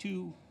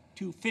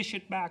fish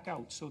it back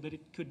out so that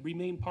it could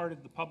remain part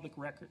of the public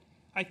record.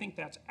 I think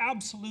that's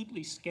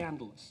absolutely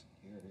scandalous.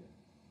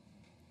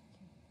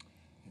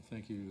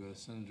 Thank you,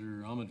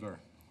 Senator Ahmedvar.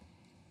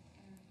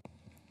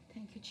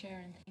 Thank you,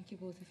 Chair, and thank you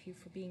both of you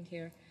for being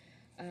here.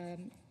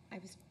 I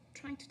was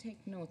trying to take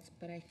notes,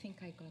 but I think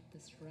I got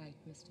this right,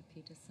 Mr.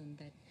 Peterson,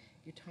 that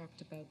you talked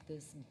about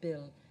this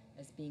bill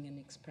as being an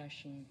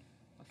expression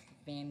of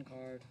the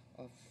vanguard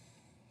of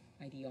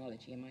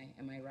ideology.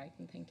 Am I right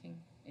in thinking?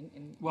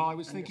 Well, I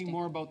was thinking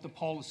more about the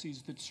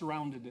policies that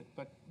surrounded it,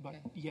 but okay.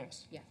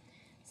 Yes. Yeah.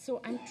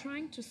 So I'm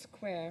trying to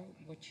square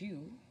what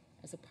you,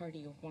 as a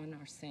party of one,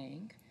 are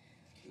saying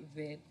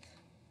with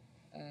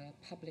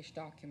published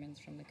documents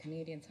from the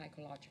Canadian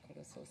Psychological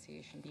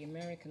Association, the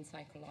American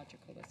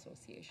Psychological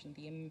Association,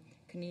 the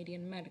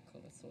Canadian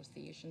Medical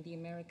Association, the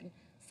American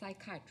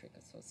Psychiatric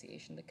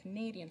Association, the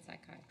Canadian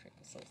Psychiatric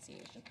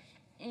Association,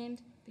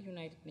 and the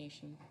United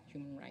Nations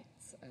human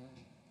rights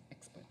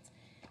experts.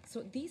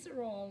 So these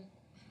are all,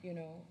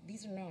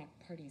 these are not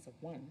parties of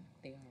one.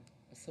 They are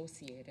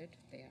associated.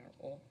 They are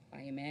all,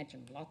 I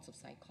imagine, lots of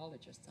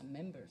psychologists are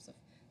members of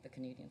the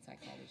Canadian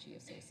Psychology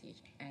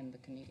Association and the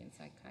Canadian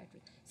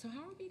Psychiatry. So how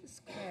are we to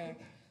square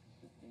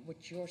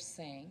what you're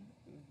saying,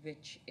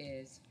 which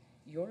is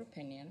your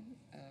opinion,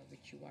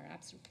 which you are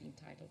absolutely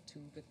entitled to,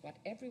 with what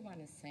everyone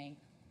is saying,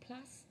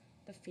 plus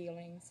the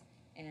feelings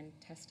and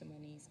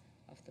testimonies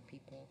of the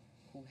people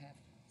who have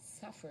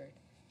suffered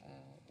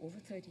over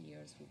 30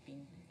 years, who've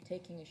been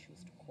taking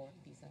issues to court?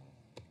 These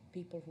are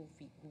people who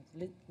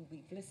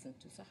we've listened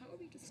to. So how are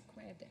we to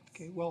square this?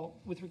 Okay, well,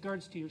 with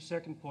regards to your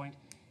second point,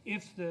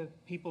 if the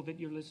people that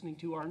you're listening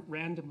to aren't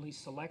randomly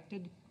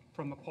selected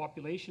from a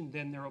population,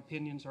 then their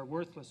opinions are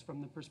worthless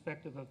from the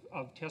perspective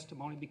of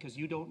testimony, because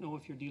you don't know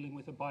if you're dealing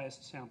with a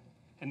biased sample.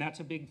 And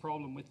that's a big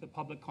problem with the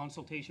public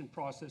consultation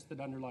process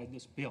that underlied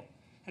this bill.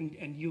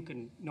 And you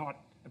can not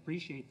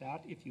appreciate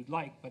that if you'd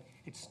like, but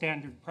it's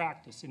standard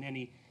practice in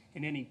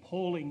any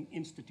polling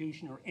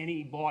institution or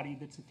any body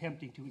that's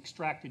attempting to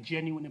extract a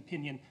genuine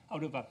opinion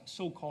out of a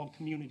so-called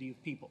community of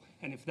people.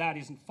 And if that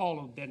isn't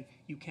followed, then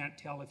you can't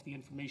tell if the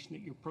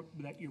information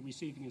that you're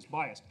receiving is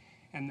biased.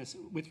 And this,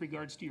 with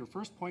regards to your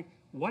first point,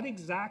 what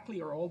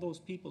exactly are all those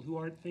people who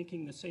aren't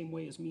thinking the same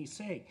way as me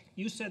saying?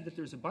 You said that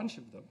there's a bunch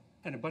of them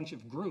and a bunch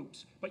of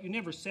groups, but you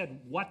never said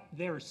what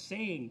they're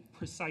saying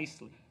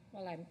precisely.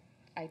 Well,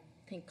 I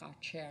think our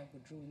chair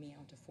would rule me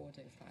out of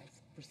order if I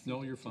proceeded.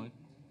 No, you're fine.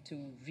 To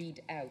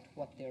read out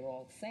what they're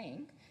all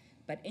saying.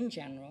 But in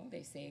general,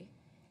 they say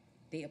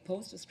they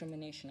oppose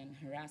discrimination and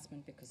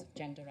harassment because of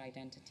gender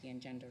identity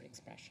and gender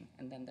expression.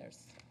 And then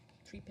there's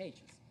 3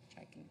 pages, which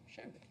I can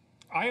share with you.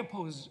 I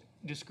oppose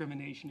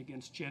discrimination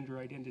against gender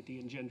identity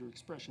and gender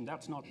expression.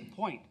 That's not the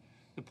point.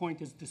 The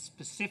point is the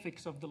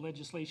specifics of the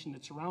legislation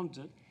that surrounds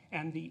it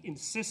and the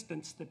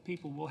insistence that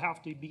people will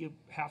have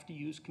to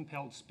use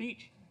compelled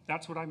speech.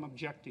 That's what I'm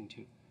objecting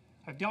to.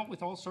 I've dealt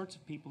with all sorts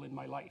of people in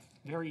my life,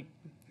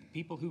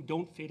 people who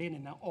don't fit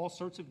in all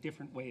sorts of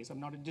different ways. I'm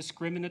not a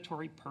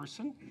discriminatory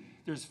person.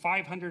 There's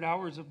 500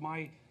 hours of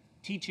my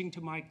teaching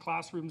to my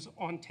classrooms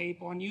on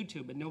tape on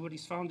YouTube, and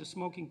nobody's found a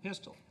smoking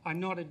pistol. I'm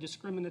not a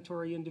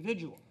discriminatory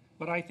individual,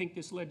 but I think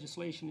this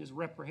legislation is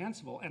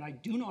reprehensible, and I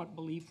do not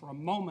believe for a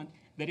moment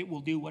that it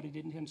will do what it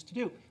intends to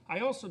do. I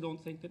also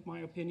don't think that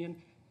my opinion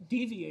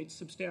deviates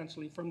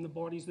substantially from the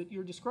bodies that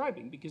you're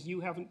describing, because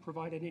you haven't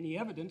provided any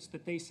evidence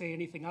that they say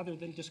anything other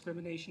than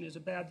discrimination is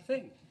a bad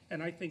thing.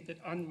 And I think that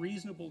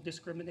unreasonable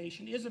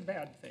discrimination is a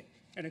bad thing.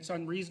 And it's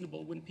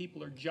unreasonable when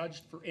people are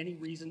judged for any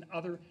reason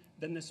other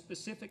than the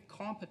specific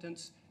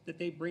competence that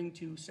they bring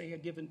to, say, a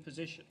given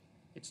position.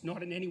 It's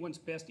not in anyone's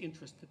best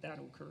interest that that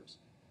occurs.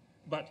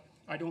 But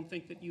I don't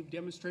think that you've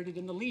demonstrated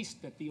in the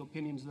least that the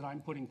opinions that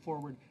I'm putting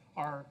forward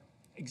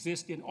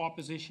exist in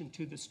opposition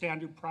to the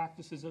standard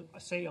practices,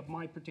 say, of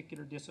my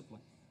particular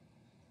discipline.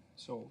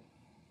 So,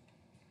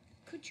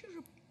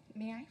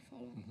 may I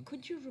follow? Mm-hmm.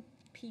 Could you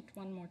repeat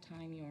one more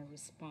time your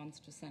response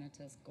to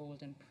Senators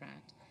Gold and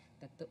Pratt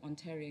that the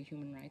Ontario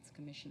Human Rights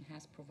Commission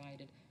has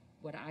provided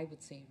what I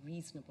would say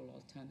reasonable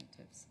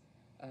alternatives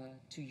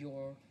to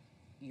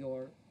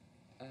your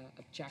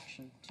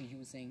objection to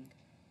using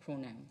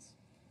pronouns?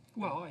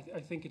 Well, I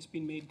think it's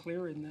been made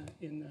clear in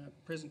the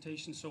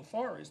presentation so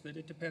far is that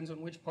it depends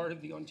on which part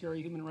of the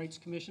Ontario Human Rights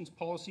Commission's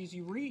policies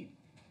you read.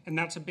 And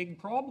that's a big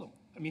problem.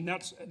 I mean,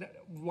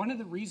 one of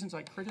the reasons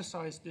I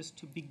criticized this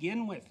to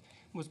begin with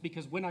was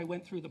because when I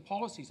went through the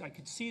policies, I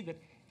could see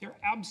that they're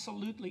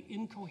absolutely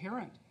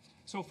incoherent.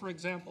 So, for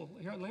example,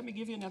 here, let me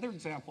give you another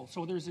example.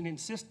 So there's an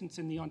insistence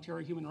in the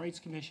Ontario Human Rights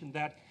Commission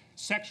that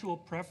sexual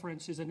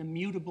preference is an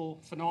immutable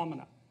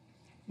phenomenon,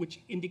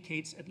 which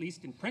indicates, at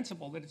least in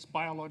principle, that it's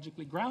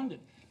biologically grounded.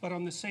 But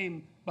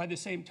by the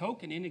same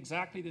token, in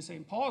exactly the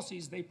same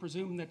policies, they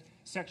presume that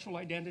sexual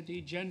identity,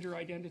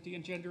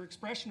 and gender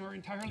expression are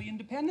entirely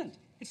independent.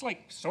 It's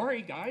like,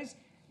 sorry guys,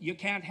 you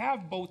can't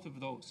have both of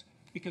those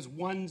because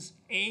one's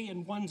A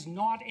and one's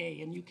not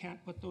A, and you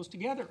can't put those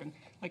together. And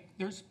like,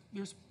 there's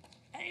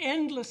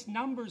endless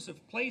numbers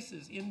of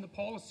places in the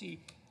policy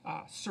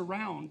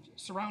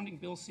surrounding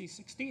Bill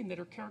C16 that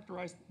are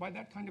characterized by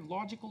that kind of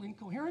logical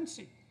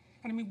incoherency.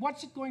 And I mean,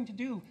 what's it going to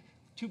do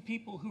to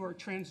people who are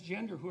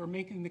transgender, who are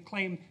making the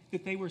claim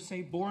that they were,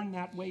 say, born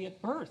that way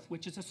at birth,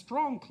 which is a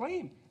strong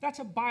claim? That's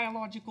a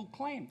biological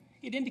claim.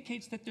 It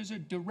indicates that there's a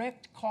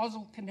direct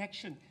causal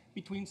connection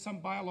between some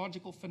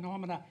biological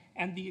phenomena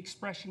and the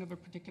expression of a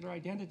particular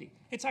identity.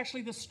 It's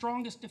actually the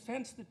strongest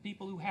defense that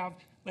people who have,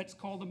 let's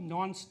call them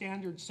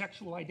non-standard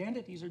sexual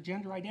identities or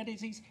gender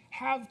identities,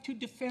 have to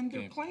defend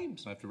their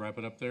claims. I have to wrap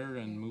it up there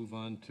and move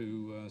on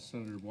to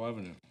Senator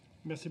Boisvenu.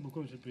 Merci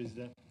beaucoup, Monsieur le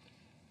Président.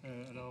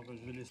 Alors,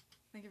 je vais laisser...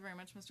 Thank you very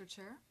much, Mr.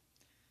 Chair.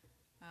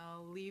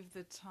 I'll leave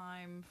the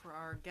time for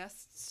our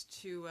guests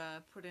to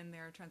put in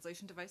their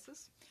translation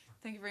devices.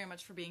 Thank you very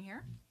much for being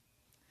here.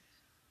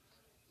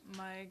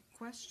 My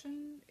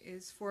question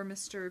is for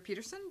Mr.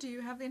 Peterson. Do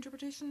you have the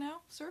interpretation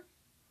now, sir?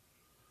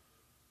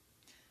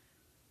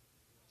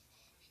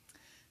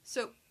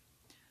 So,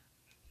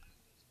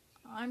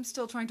 I'm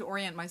still trying to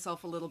orient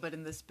myself a little bit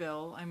in this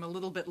bill. I'm a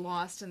little bit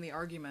lost in the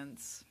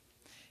arguments,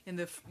 in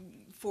the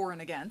for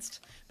and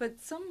against.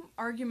 But some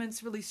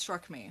arguments really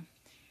struck me.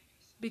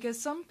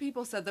 Because some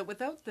people said that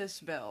without this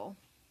bill,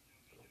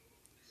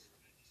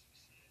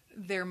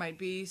 there might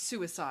be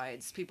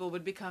suicides. People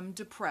would become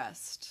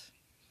depressed.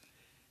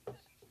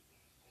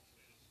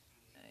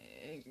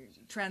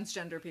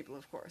 Transgender people,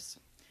 of course.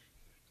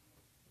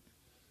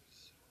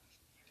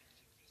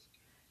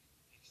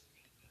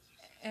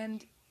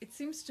 And it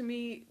seems to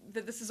me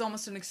that this is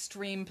almost an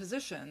extreme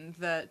position,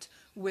 that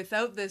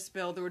without this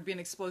bill, there would be an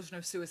explosion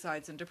of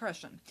suicides and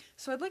depression.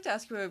 So I'd like to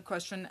ask you a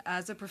question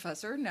as a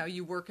professor. Now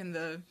you work in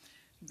the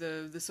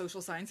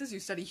social sciences, you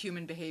study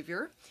human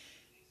behavior.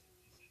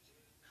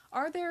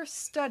 Are there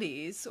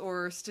studies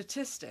or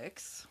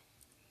statistics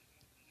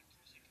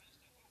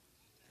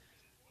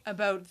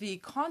about the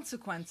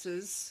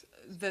consequences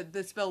that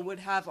this bill would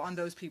have on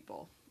those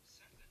people?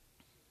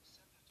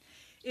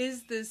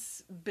 Would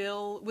this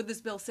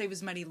bill save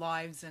as many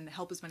lives and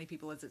help as many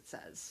people as it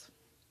says?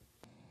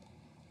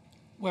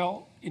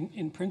 Well,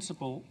 in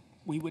principle,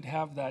 we would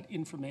have that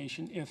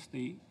information if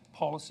the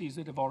policies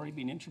that have already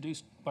been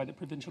introduced by the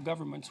provincial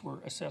governments were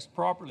assessed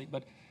properly.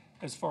 But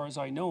as far as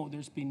I know,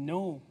 there's been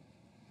no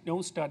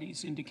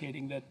studies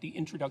indicating that the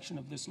introduction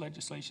of this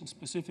legislation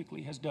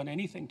specifically has done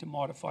anything to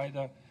modify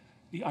the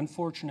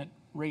unfortunate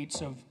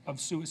rates of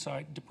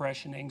suicide,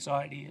 depression,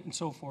 anxiety, and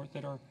so forth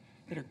that are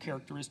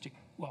characteristic,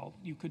 well,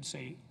 you could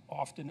say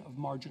often of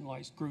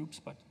marginalized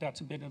groups, but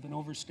that's a bit of an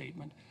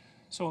overstatement.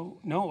 So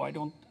no, I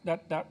don't,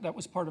 that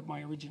was part of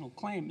my original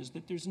claim, is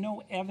that there's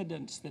no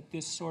evidence that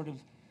this sort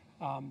of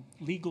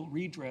legal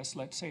redress,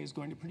 let's say, is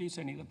going to produce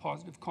any of the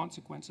positive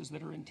consequences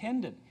that are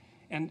intended.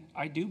 And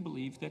I do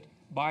believe that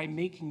by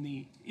making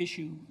the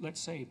issue,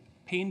 let's say,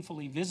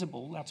 painfully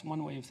visible, that's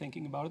one way of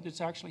thinking about it,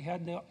 it's actually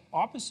had the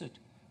opposite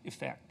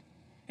effect.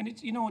 And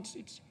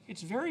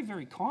it's very,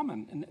 very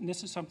common, and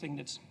this is something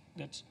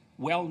that's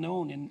well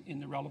known in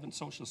the relevant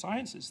social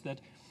sciences, that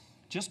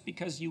just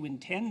because you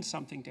intend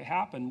something to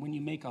happen when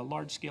you make a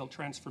large-scale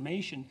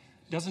transformation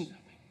doesn't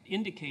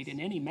indicate in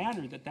any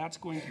manner that that's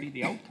going to be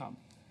the outcome.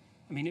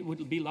 I mean, it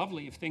would be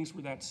lovely if things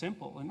were that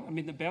simple. And I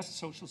mean, the best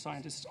social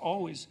scientists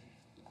always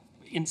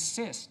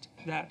insist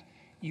that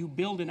you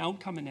build an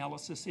outcome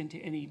analysis into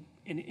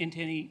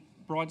any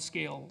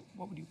broad-scale,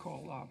 what would you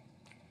call,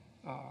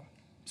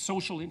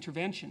 social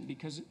intervention,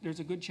 because there's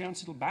a good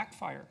chance it'll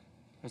backfire.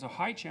 There's a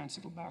high chance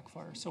it'll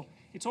backfire. So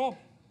it's all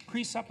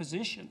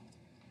presupposition.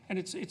 And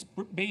it's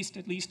based,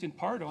 at least in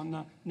part, on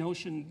the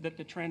notion that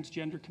the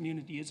transgender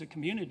community is a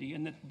community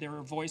and that there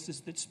are voices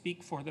that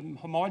speak for them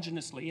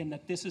homogeneously and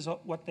that this is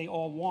what they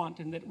all want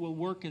and that it will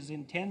work as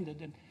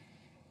intended. And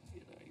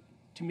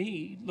to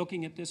me,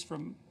 looking at this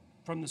from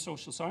the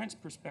social science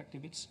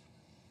perspective,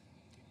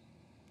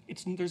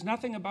 there's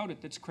nothing about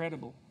it that's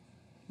credible.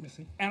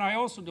 Merci. And I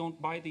also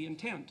don't buy the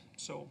intent,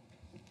 so.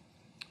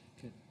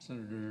 Okay,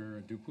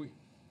 Senator Dupuy.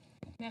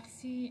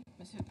 Merci,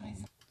 Monsieur le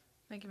Président.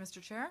 Thank you, Mr.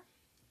 Chair.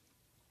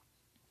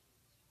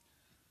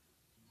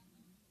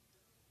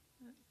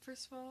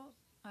 First of all,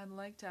 I'd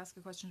like to ask a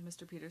question to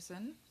Mr.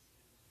 Peterson.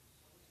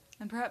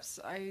 And perhaps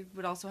I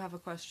would also have a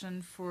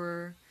question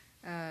for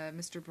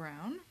Mr.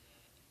 Brown.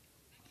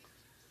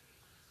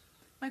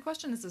 My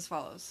question is as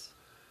follows.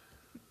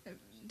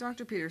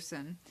 Dr.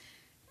 Peterson,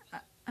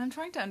 I'm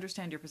trying to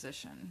understand your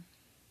position.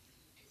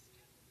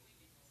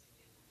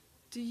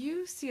 Do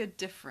you see a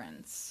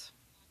difference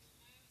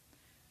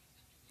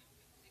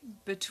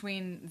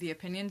between the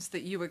opinions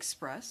that you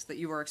express, that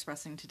you are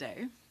expressing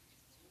today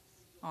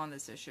on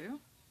this issue,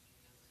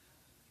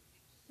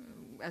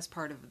 as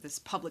part of this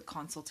public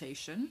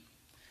consultation,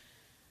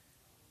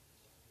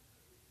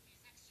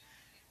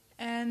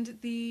 and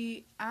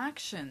the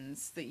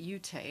actions that you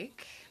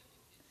take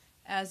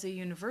as a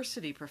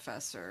university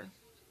professor,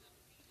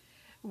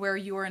 where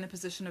you are in a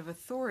position of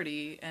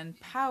authority and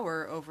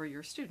power over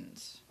your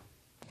students?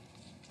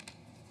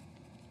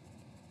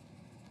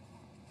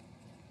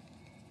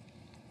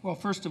 Well,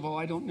 first of all,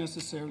 I don't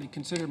necessarily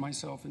consider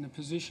myself in a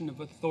position of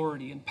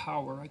authority and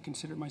power. I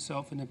consider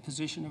myself in a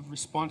position of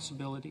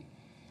responsibility.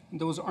 And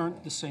those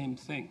aren't the same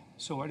thing.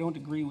 So I don't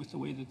agree with the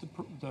way that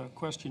the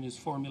question is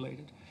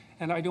formulated.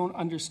 And I don't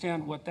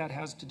understand what that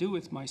has to do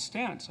with my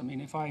stance. I mean,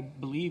 if I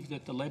believe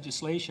that the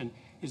legislation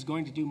is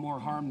going to do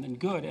more harm than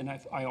good, and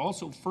I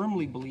also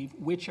firmly believe,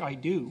 which I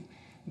do,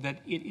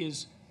 that it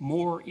is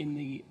more in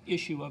the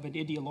issue of an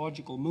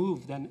ideological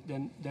move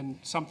than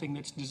something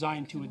that's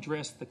designed to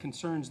address the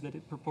concerns that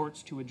it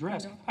purports to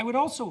address. I would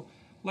also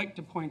like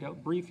to point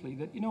out briefly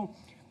that,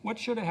 what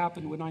should have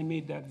happened when I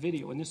made that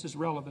video, and this is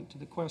relevant to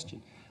the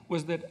question,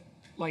 was that,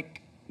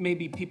 like,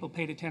 maybe people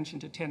paid attention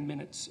to 10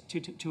 minutes,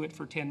 to it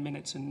for 10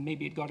 minutes, and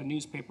maybe it got a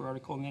newspaper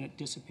article and then it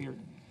disappeared.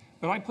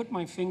 But I put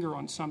my finger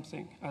on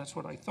something. That's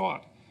what I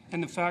thought.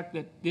 And the fact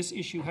that this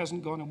issue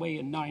hasn't gone away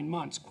in 9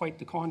 months, quite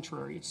the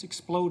contrary, it's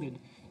exploded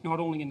not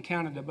only in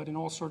Canada but in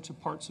all sorts of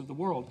parts of the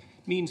world,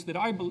 means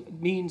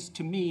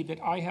to me that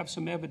I have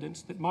some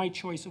evidence that my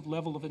choice of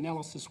level of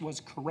analysis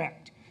was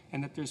correct,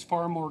 and that there's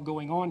far more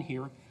going on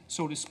here,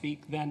 so to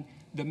speak, than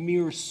the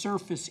mere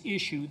surface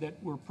issue that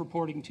we're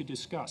purporting to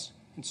discuss.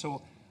 And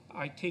so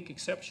I take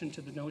exception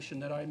to the notion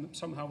that I'm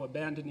somehow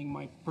abandoning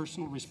my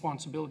personal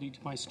responsibility to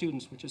my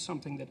students, which is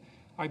something that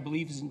I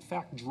believe is in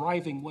fact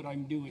driving what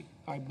I'm doing.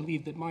 I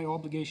believe that my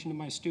obligation to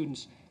my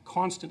students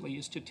constantly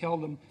is to tell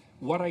them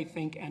what I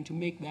think and to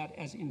make that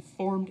as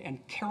informed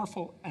and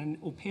careful an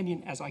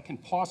opinion as I can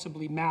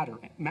possibly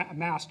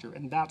master,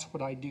 and that's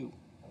what I do.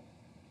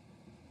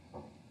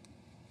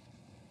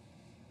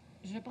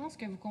 Je pense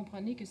que vous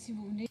comprenez que si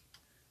vous venez...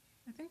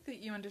 I think that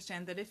you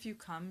understand that if you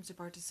come to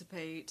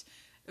participate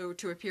or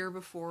to appear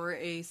before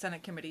a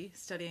Senate committee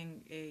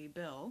studying a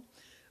bill,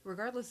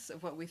 regardless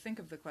of what we think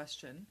of the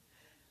question,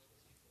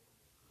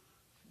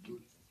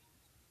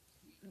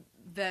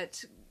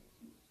 that,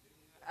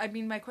 I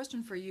mean, my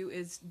question for you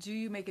is, do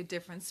you make a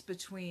difference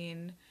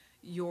between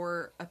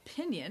your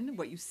opinion,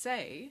 what you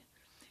say,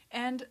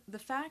 and the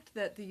fact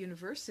that the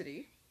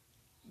university,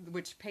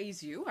 which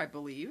pays you, I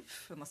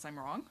believe, unless I'm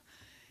wrong,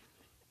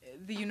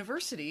 the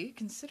university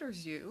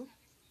considers you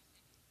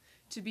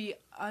to be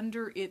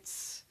under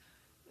its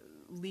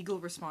legal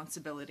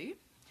responsibility,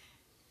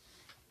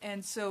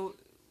 and so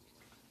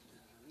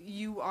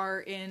you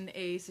are in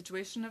a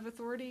situation of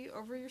authority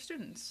over your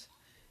students,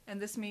 and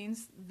this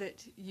means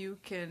that you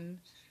can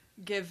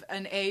give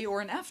an A or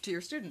an F to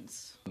your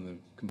students. And the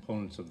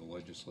components of the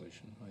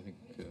legislation, I think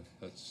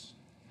that's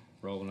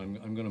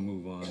relevant. I'm going to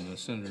move on.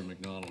 Senator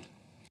McDonald.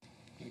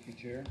 Thank you,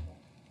 Chair.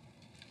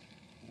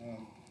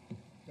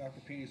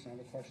 Dr. Peterson, I have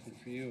a question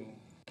for you.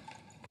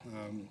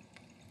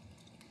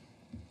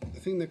 The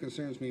thing that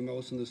concerns me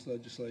most in this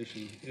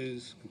legislation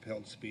is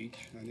compelled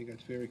speech. I think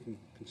that's very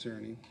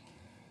concerning.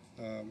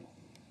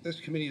 This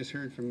committee has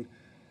heard from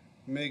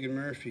Megan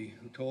Murphy,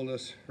 who told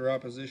us her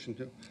opposition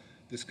to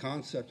this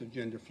concept of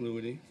gender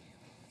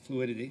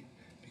fluidity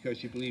because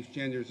she believes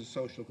gender is a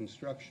social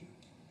construction.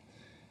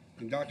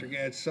 And Dr.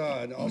 Gad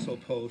Saad also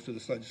opposed to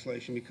this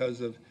legislation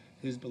because of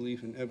his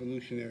belief in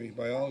evolutionary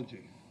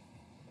biology.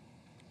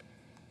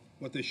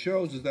 What this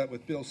shows is that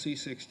with Bill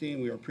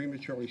C16, we are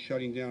prematurely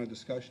shutting down a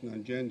discussion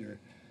on gender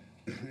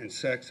and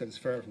sex that is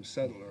far from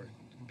settled, or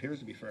appears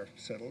to be far from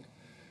settled.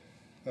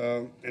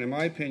 And in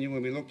my opinion,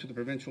 when we look to the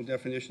provincial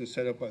definitions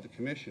set up by the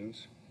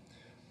commissions,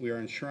 we are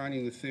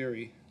enshrining the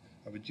theory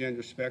of a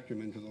gender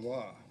spectrum into the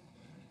law.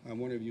 I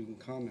wonder if you can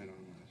comment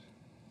on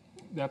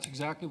that. That's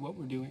exactly what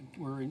we're doing.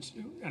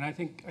 And I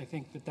think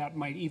that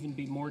might even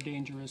be more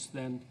dangerous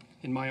than,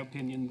 in my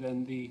opinion,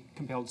 than the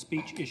compelled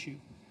speech issue,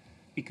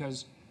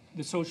 because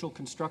the social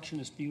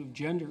constructionist view of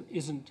gender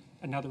isn't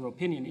another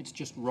opinion, it's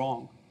just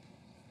wrong.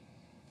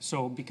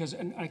 So, because,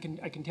 and I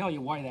can tell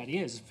you why that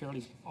is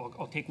fairly,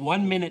 I'll take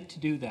 1 minute to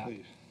do that.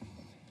 Please.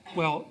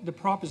 Well, the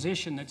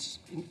proposition that's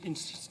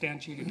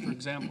instantiated, for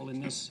example,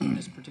 in this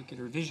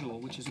particular visual,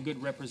 which is a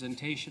good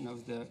representation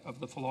of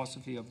the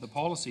philosophy of the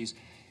policies,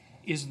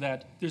 is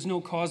that there's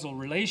no causal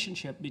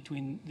relationship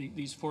between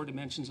these 4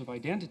 dimensions of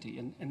identity,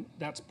 and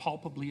that's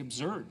palpably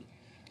absurd.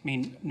 I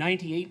mean,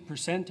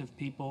 98% of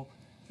people,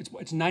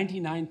 it's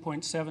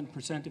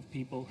 99.7% of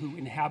people who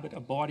inhabit a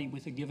body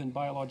with a given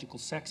biological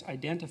sex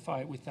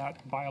identify with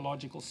that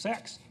biological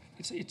sex.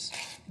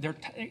 They're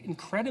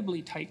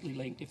incredibly tightly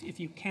linked.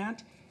 If you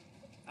can't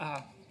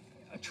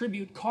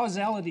attribute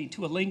causality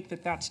to a link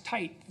that's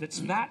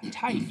that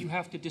tight, you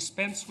have to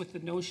dispense with the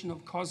notion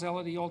of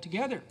causality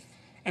altogether.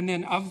 And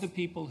then of the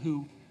people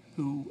who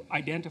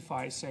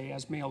identify, say,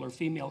 as male or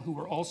female, who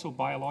are also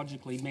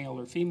biologically male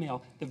or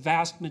female, the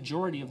vast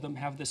majority of them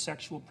have the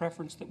sexual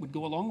preference that would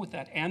go along with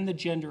that, and the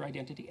gender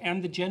identity,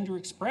 and the gender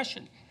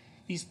expression.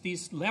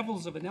 These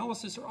levels of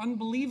analysis are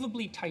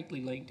unbelievably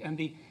tightly linked, and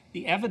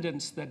the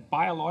evidence that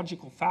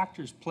biological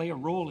factors play a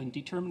role in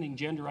determining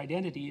gender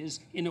identity is,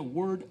 in a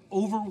word,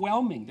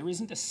 overwhelming. There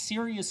isn't a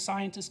serious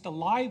scientist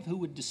alive who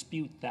would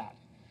dispute that.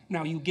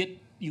 Now, you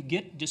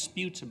get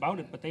disputes about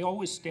it, but they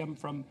always stem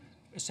from,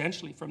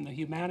 essentially, from the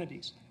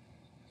humanities.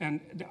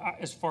 And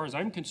as far as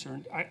I'm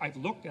concerned, I've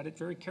looked at it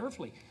very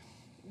carefully.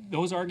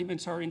 Those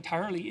arguments are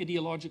entirely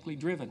ideologically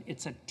driven.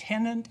 It's a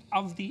tenet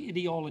of the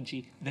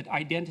ideology that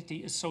identity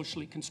is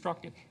socially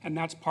constructed, and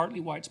that's partly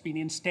why it's been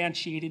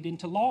instantiated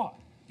into law,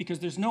 because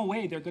there's no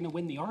way they're going to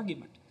win the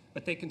argument.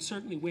 But they can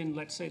certainly win,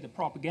 let's say, the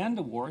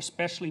propaganda war,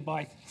 especially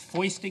by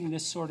foisting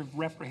this sort of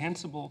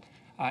reprehensible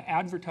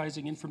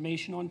advertising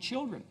information on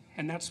children,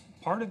 and that's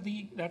part of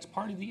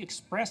the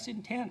express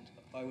intent.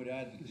 I would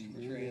add that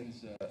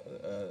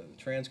the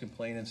trans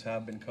complainants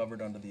have been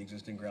covered under the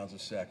existing grounds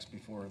of sex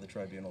before the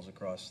tribunals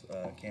across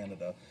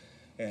Canada,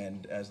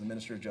 and as the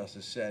Minister of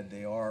Justice said,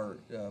 they are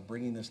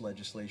bringing this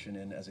legislation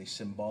in as a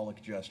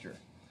symbolic gesture,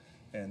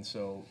 and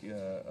so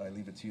I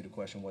leave it to you to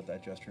question what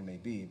that gesture may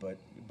be. But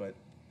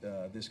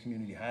this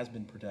community has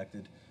been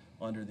protected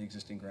under the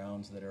existing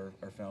grounds that are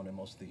found in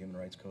most of the human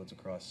rights codes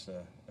across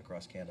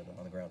Canada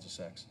on the grounds of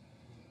sex.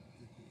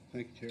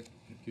 Thank you, Chair.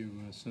 Thank you,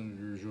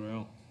 Senator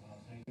Joel.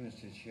 Thank you,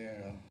 Mr.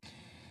 Chair.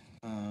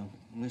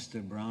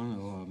 Mr. Brown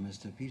or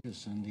Mr.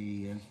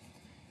 Peterson,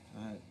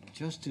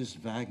 Justice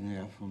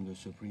Wagner from the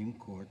Supreme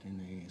Court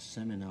in a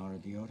seminar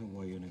at the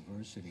Ottawa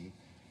University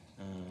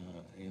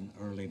in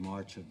early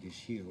March of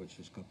this year, which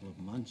was a couple of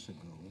months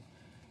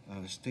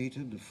ago,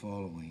 stated the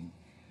following.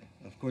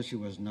 Of course, he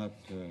was not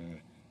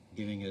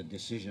giving a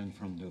decision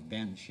from the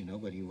bench, you know,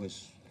 but he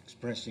was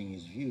expressing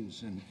his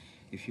views. And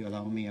if you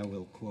allow me, I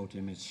will quote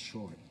him. It's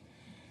short.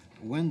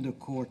 When the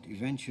court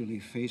eventually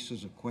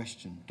faces a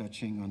question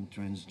touching on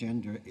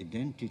transgender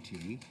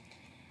identity,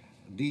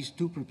 these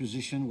two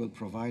propositions will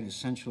provide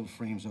essential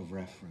frames of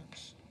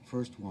reference.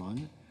 First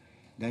one,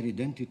 that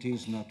identity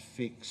is not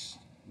fixed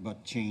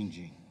but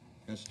changing.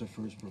 That's the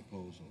first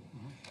proposal.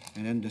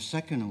 And then the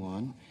second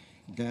one,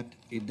 that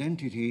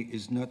identity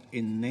is not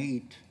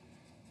innate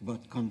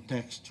but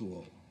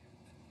contextual.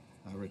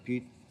 I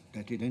repeat,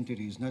 that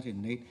identity is not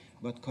innate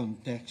but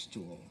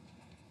contextual.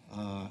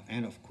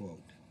 End of quote.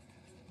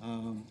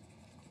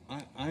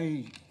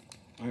 I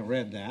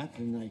read that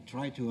and I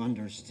tried to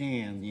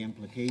understand the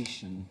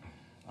implication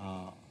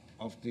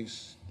of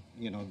this,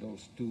 you know,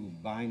 those two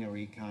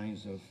binary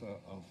kinds of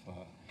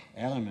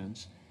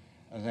elements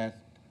that,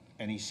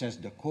 and he says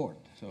the court,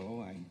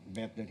 so I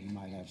bet that he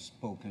might have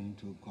spoken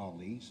to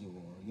colleagues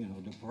or, you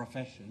know, the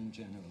profession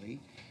generally.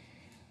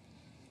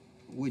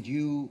 Would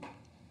you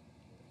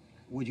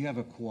have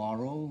a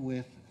quarrel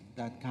with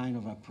that kind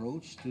of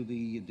approach to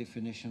the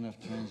definition of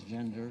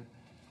transgender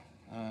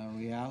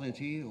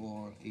reality,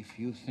 or if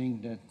you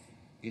think that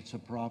it's a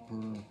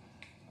proper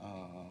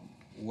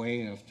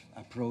way of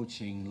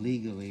approaching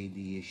legally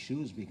the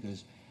issues,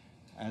 because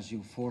as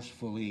you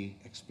forcefully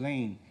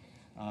explained,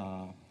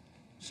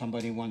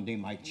 somebody one day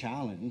might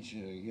challenge,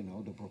 you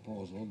know, the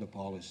proposal, the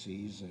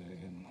policies,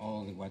 and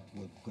all what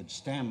could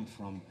stem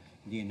from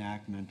the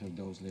enactment of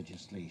those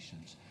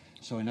legislations.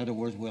 So in other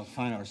words, we'll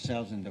find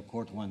ourselves in the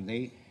court one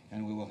day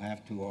and we will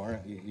have to,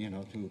 you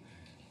know, to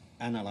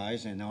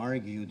analyze and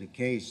argue the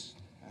case,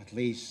 at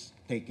least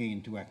taking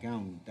into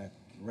account that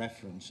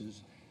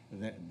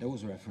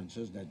those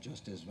references that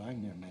Justice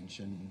Wagner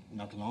mentioned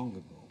not long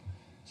ago.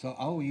 So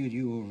how would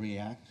you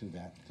react to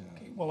that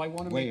well, I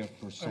way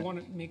of perception? I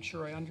want to make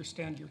sure I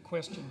understand your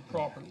question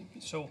properly.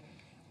 So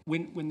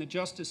when the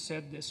Justice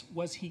said this,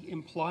 was he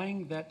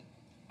implying that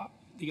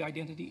the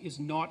identity is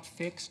not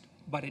fixed,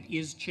 but it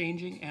is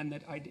changing, and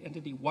that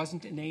identity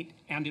wasn't innate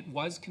and it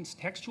was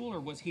contextual, or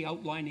was he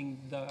outlining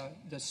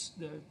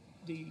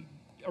the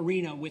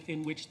arena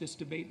within which this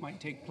debate might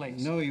take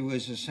place? No, it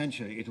was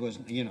essentially, it was,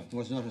 you know, it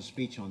was not a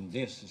speech on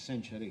this,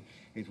 essentially.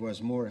 It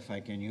was more, if I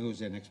can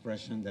use an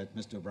expression that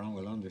Mr. Brown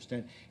will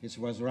understand, it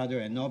was rather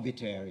an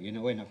obituary, you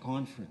know, in a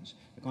conference.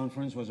 The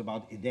conference was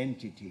about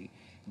identity.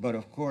 But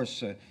of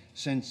course,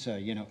 since,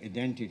 you know,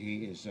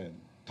 identity is a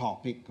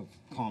topic of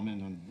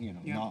common, you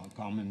know, not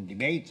common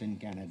debate in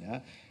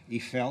Canada, he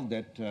felt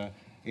that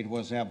it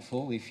was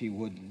helpful if he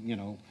would, you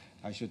know,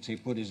 I should say,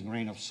 put his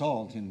grain of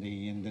salt in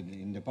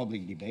the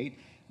public debate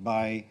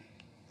by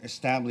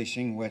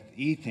establishing what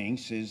he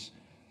thinks is,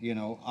 you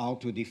know, how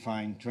to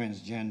define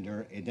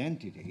transgender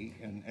identity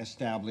and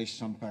establish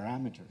some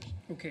parameters.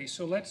 Okay,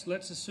 so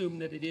let's assume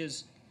that it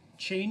is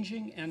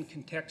changing and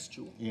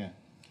contextual. Yeah.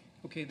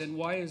 Okay, then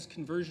why is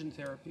conversion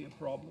therapy a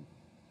problem?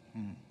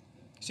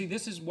 See,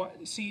 this is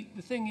what. See,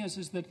 the thing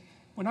is that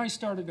when I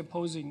started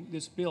opposing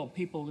this bill,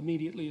 people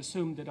immediately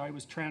assumed that I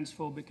was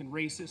transphobic and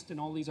racist and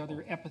all these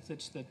other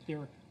epithets that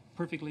they're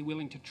perfectly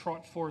willing to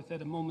trot forth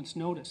at a moment's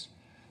notice.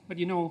 But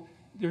you know,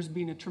 there's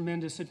been a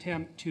tremendous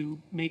attempt to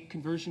make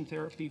conversion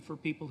therapy for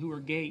people who are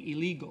gay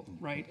illegal,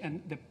 right?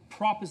 And the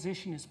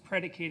proposition is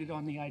predicated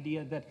on the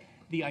idea that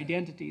the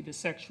identity, the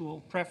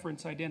sexual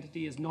preference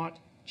identity, is not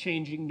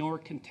changing nor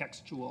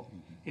contextual.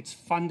 It's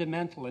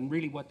fundamental, and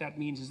really what that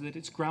means is that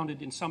it's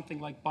grounded in something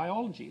like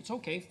biology. It's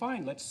okay,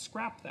 fine, let's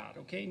scrap that,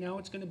 okay? Now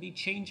it's going to be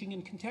changing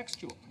and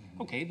contextual.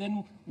 Okay,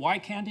 then why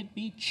can't it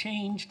be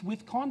changed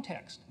with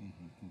context?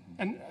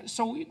 And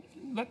so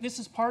this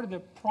is part of the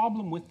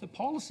problem with the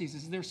policies,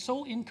 is they're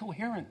so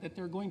incoherent that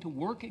they're going to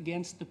work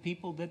against the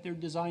people that they're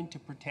designed to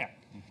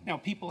protect. Now,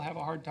 people have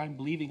a hard time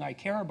believing I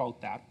care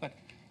about that, but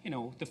you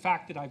know, the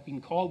fact that I've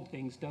been called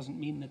things doesn't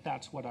mean that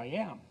that's what I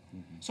am.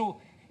 So,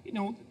 you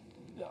know,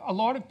 a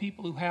lot of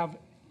people who have,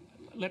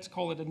 let's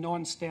call it a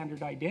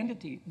non-standard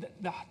identity,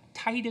 the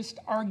tightest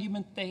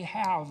argument they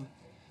have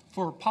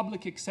for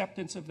public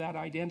acceptance of that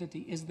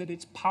identity is that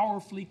it's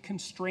powerfully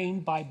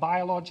constrained by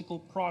biological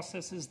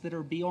processes that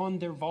are beyond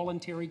their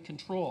voluntary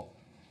control.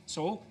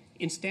 So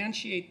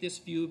instantiate this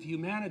view of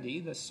humanity,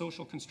 the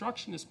social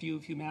constructionist view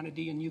of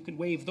humanity, and you can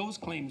wave those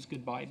claims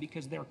goodbye,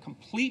 because they're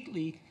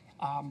completely,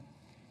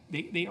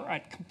 they are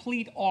at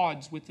complete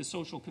odds with the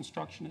social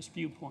constructionist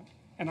viewpoint.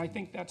 And I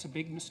think that's a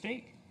big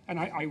mistake. And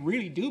I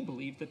really do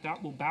believe that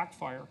that will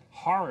backfire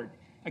hard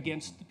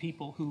against the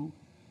people who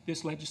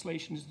this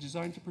legislation is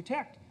designed to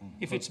protect.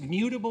 If it's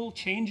mutable,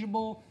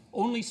 changeable,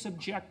 only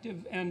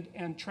subjective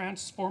and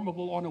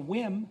transformable on a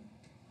whim,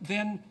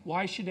 then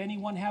why should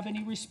anyone have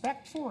any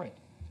respect for it?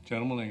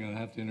 Gentlemen, I'm going to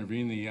have to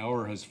intervene. The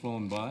hour has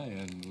flown by,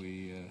 and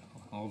we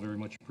all very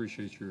much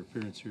appreciate your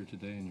appearance here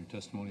today and your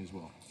testimony as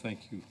well.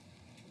 Thank you.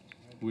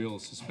 We'll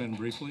suspend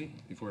briefly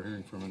before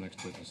hearing from our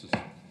next witnesses.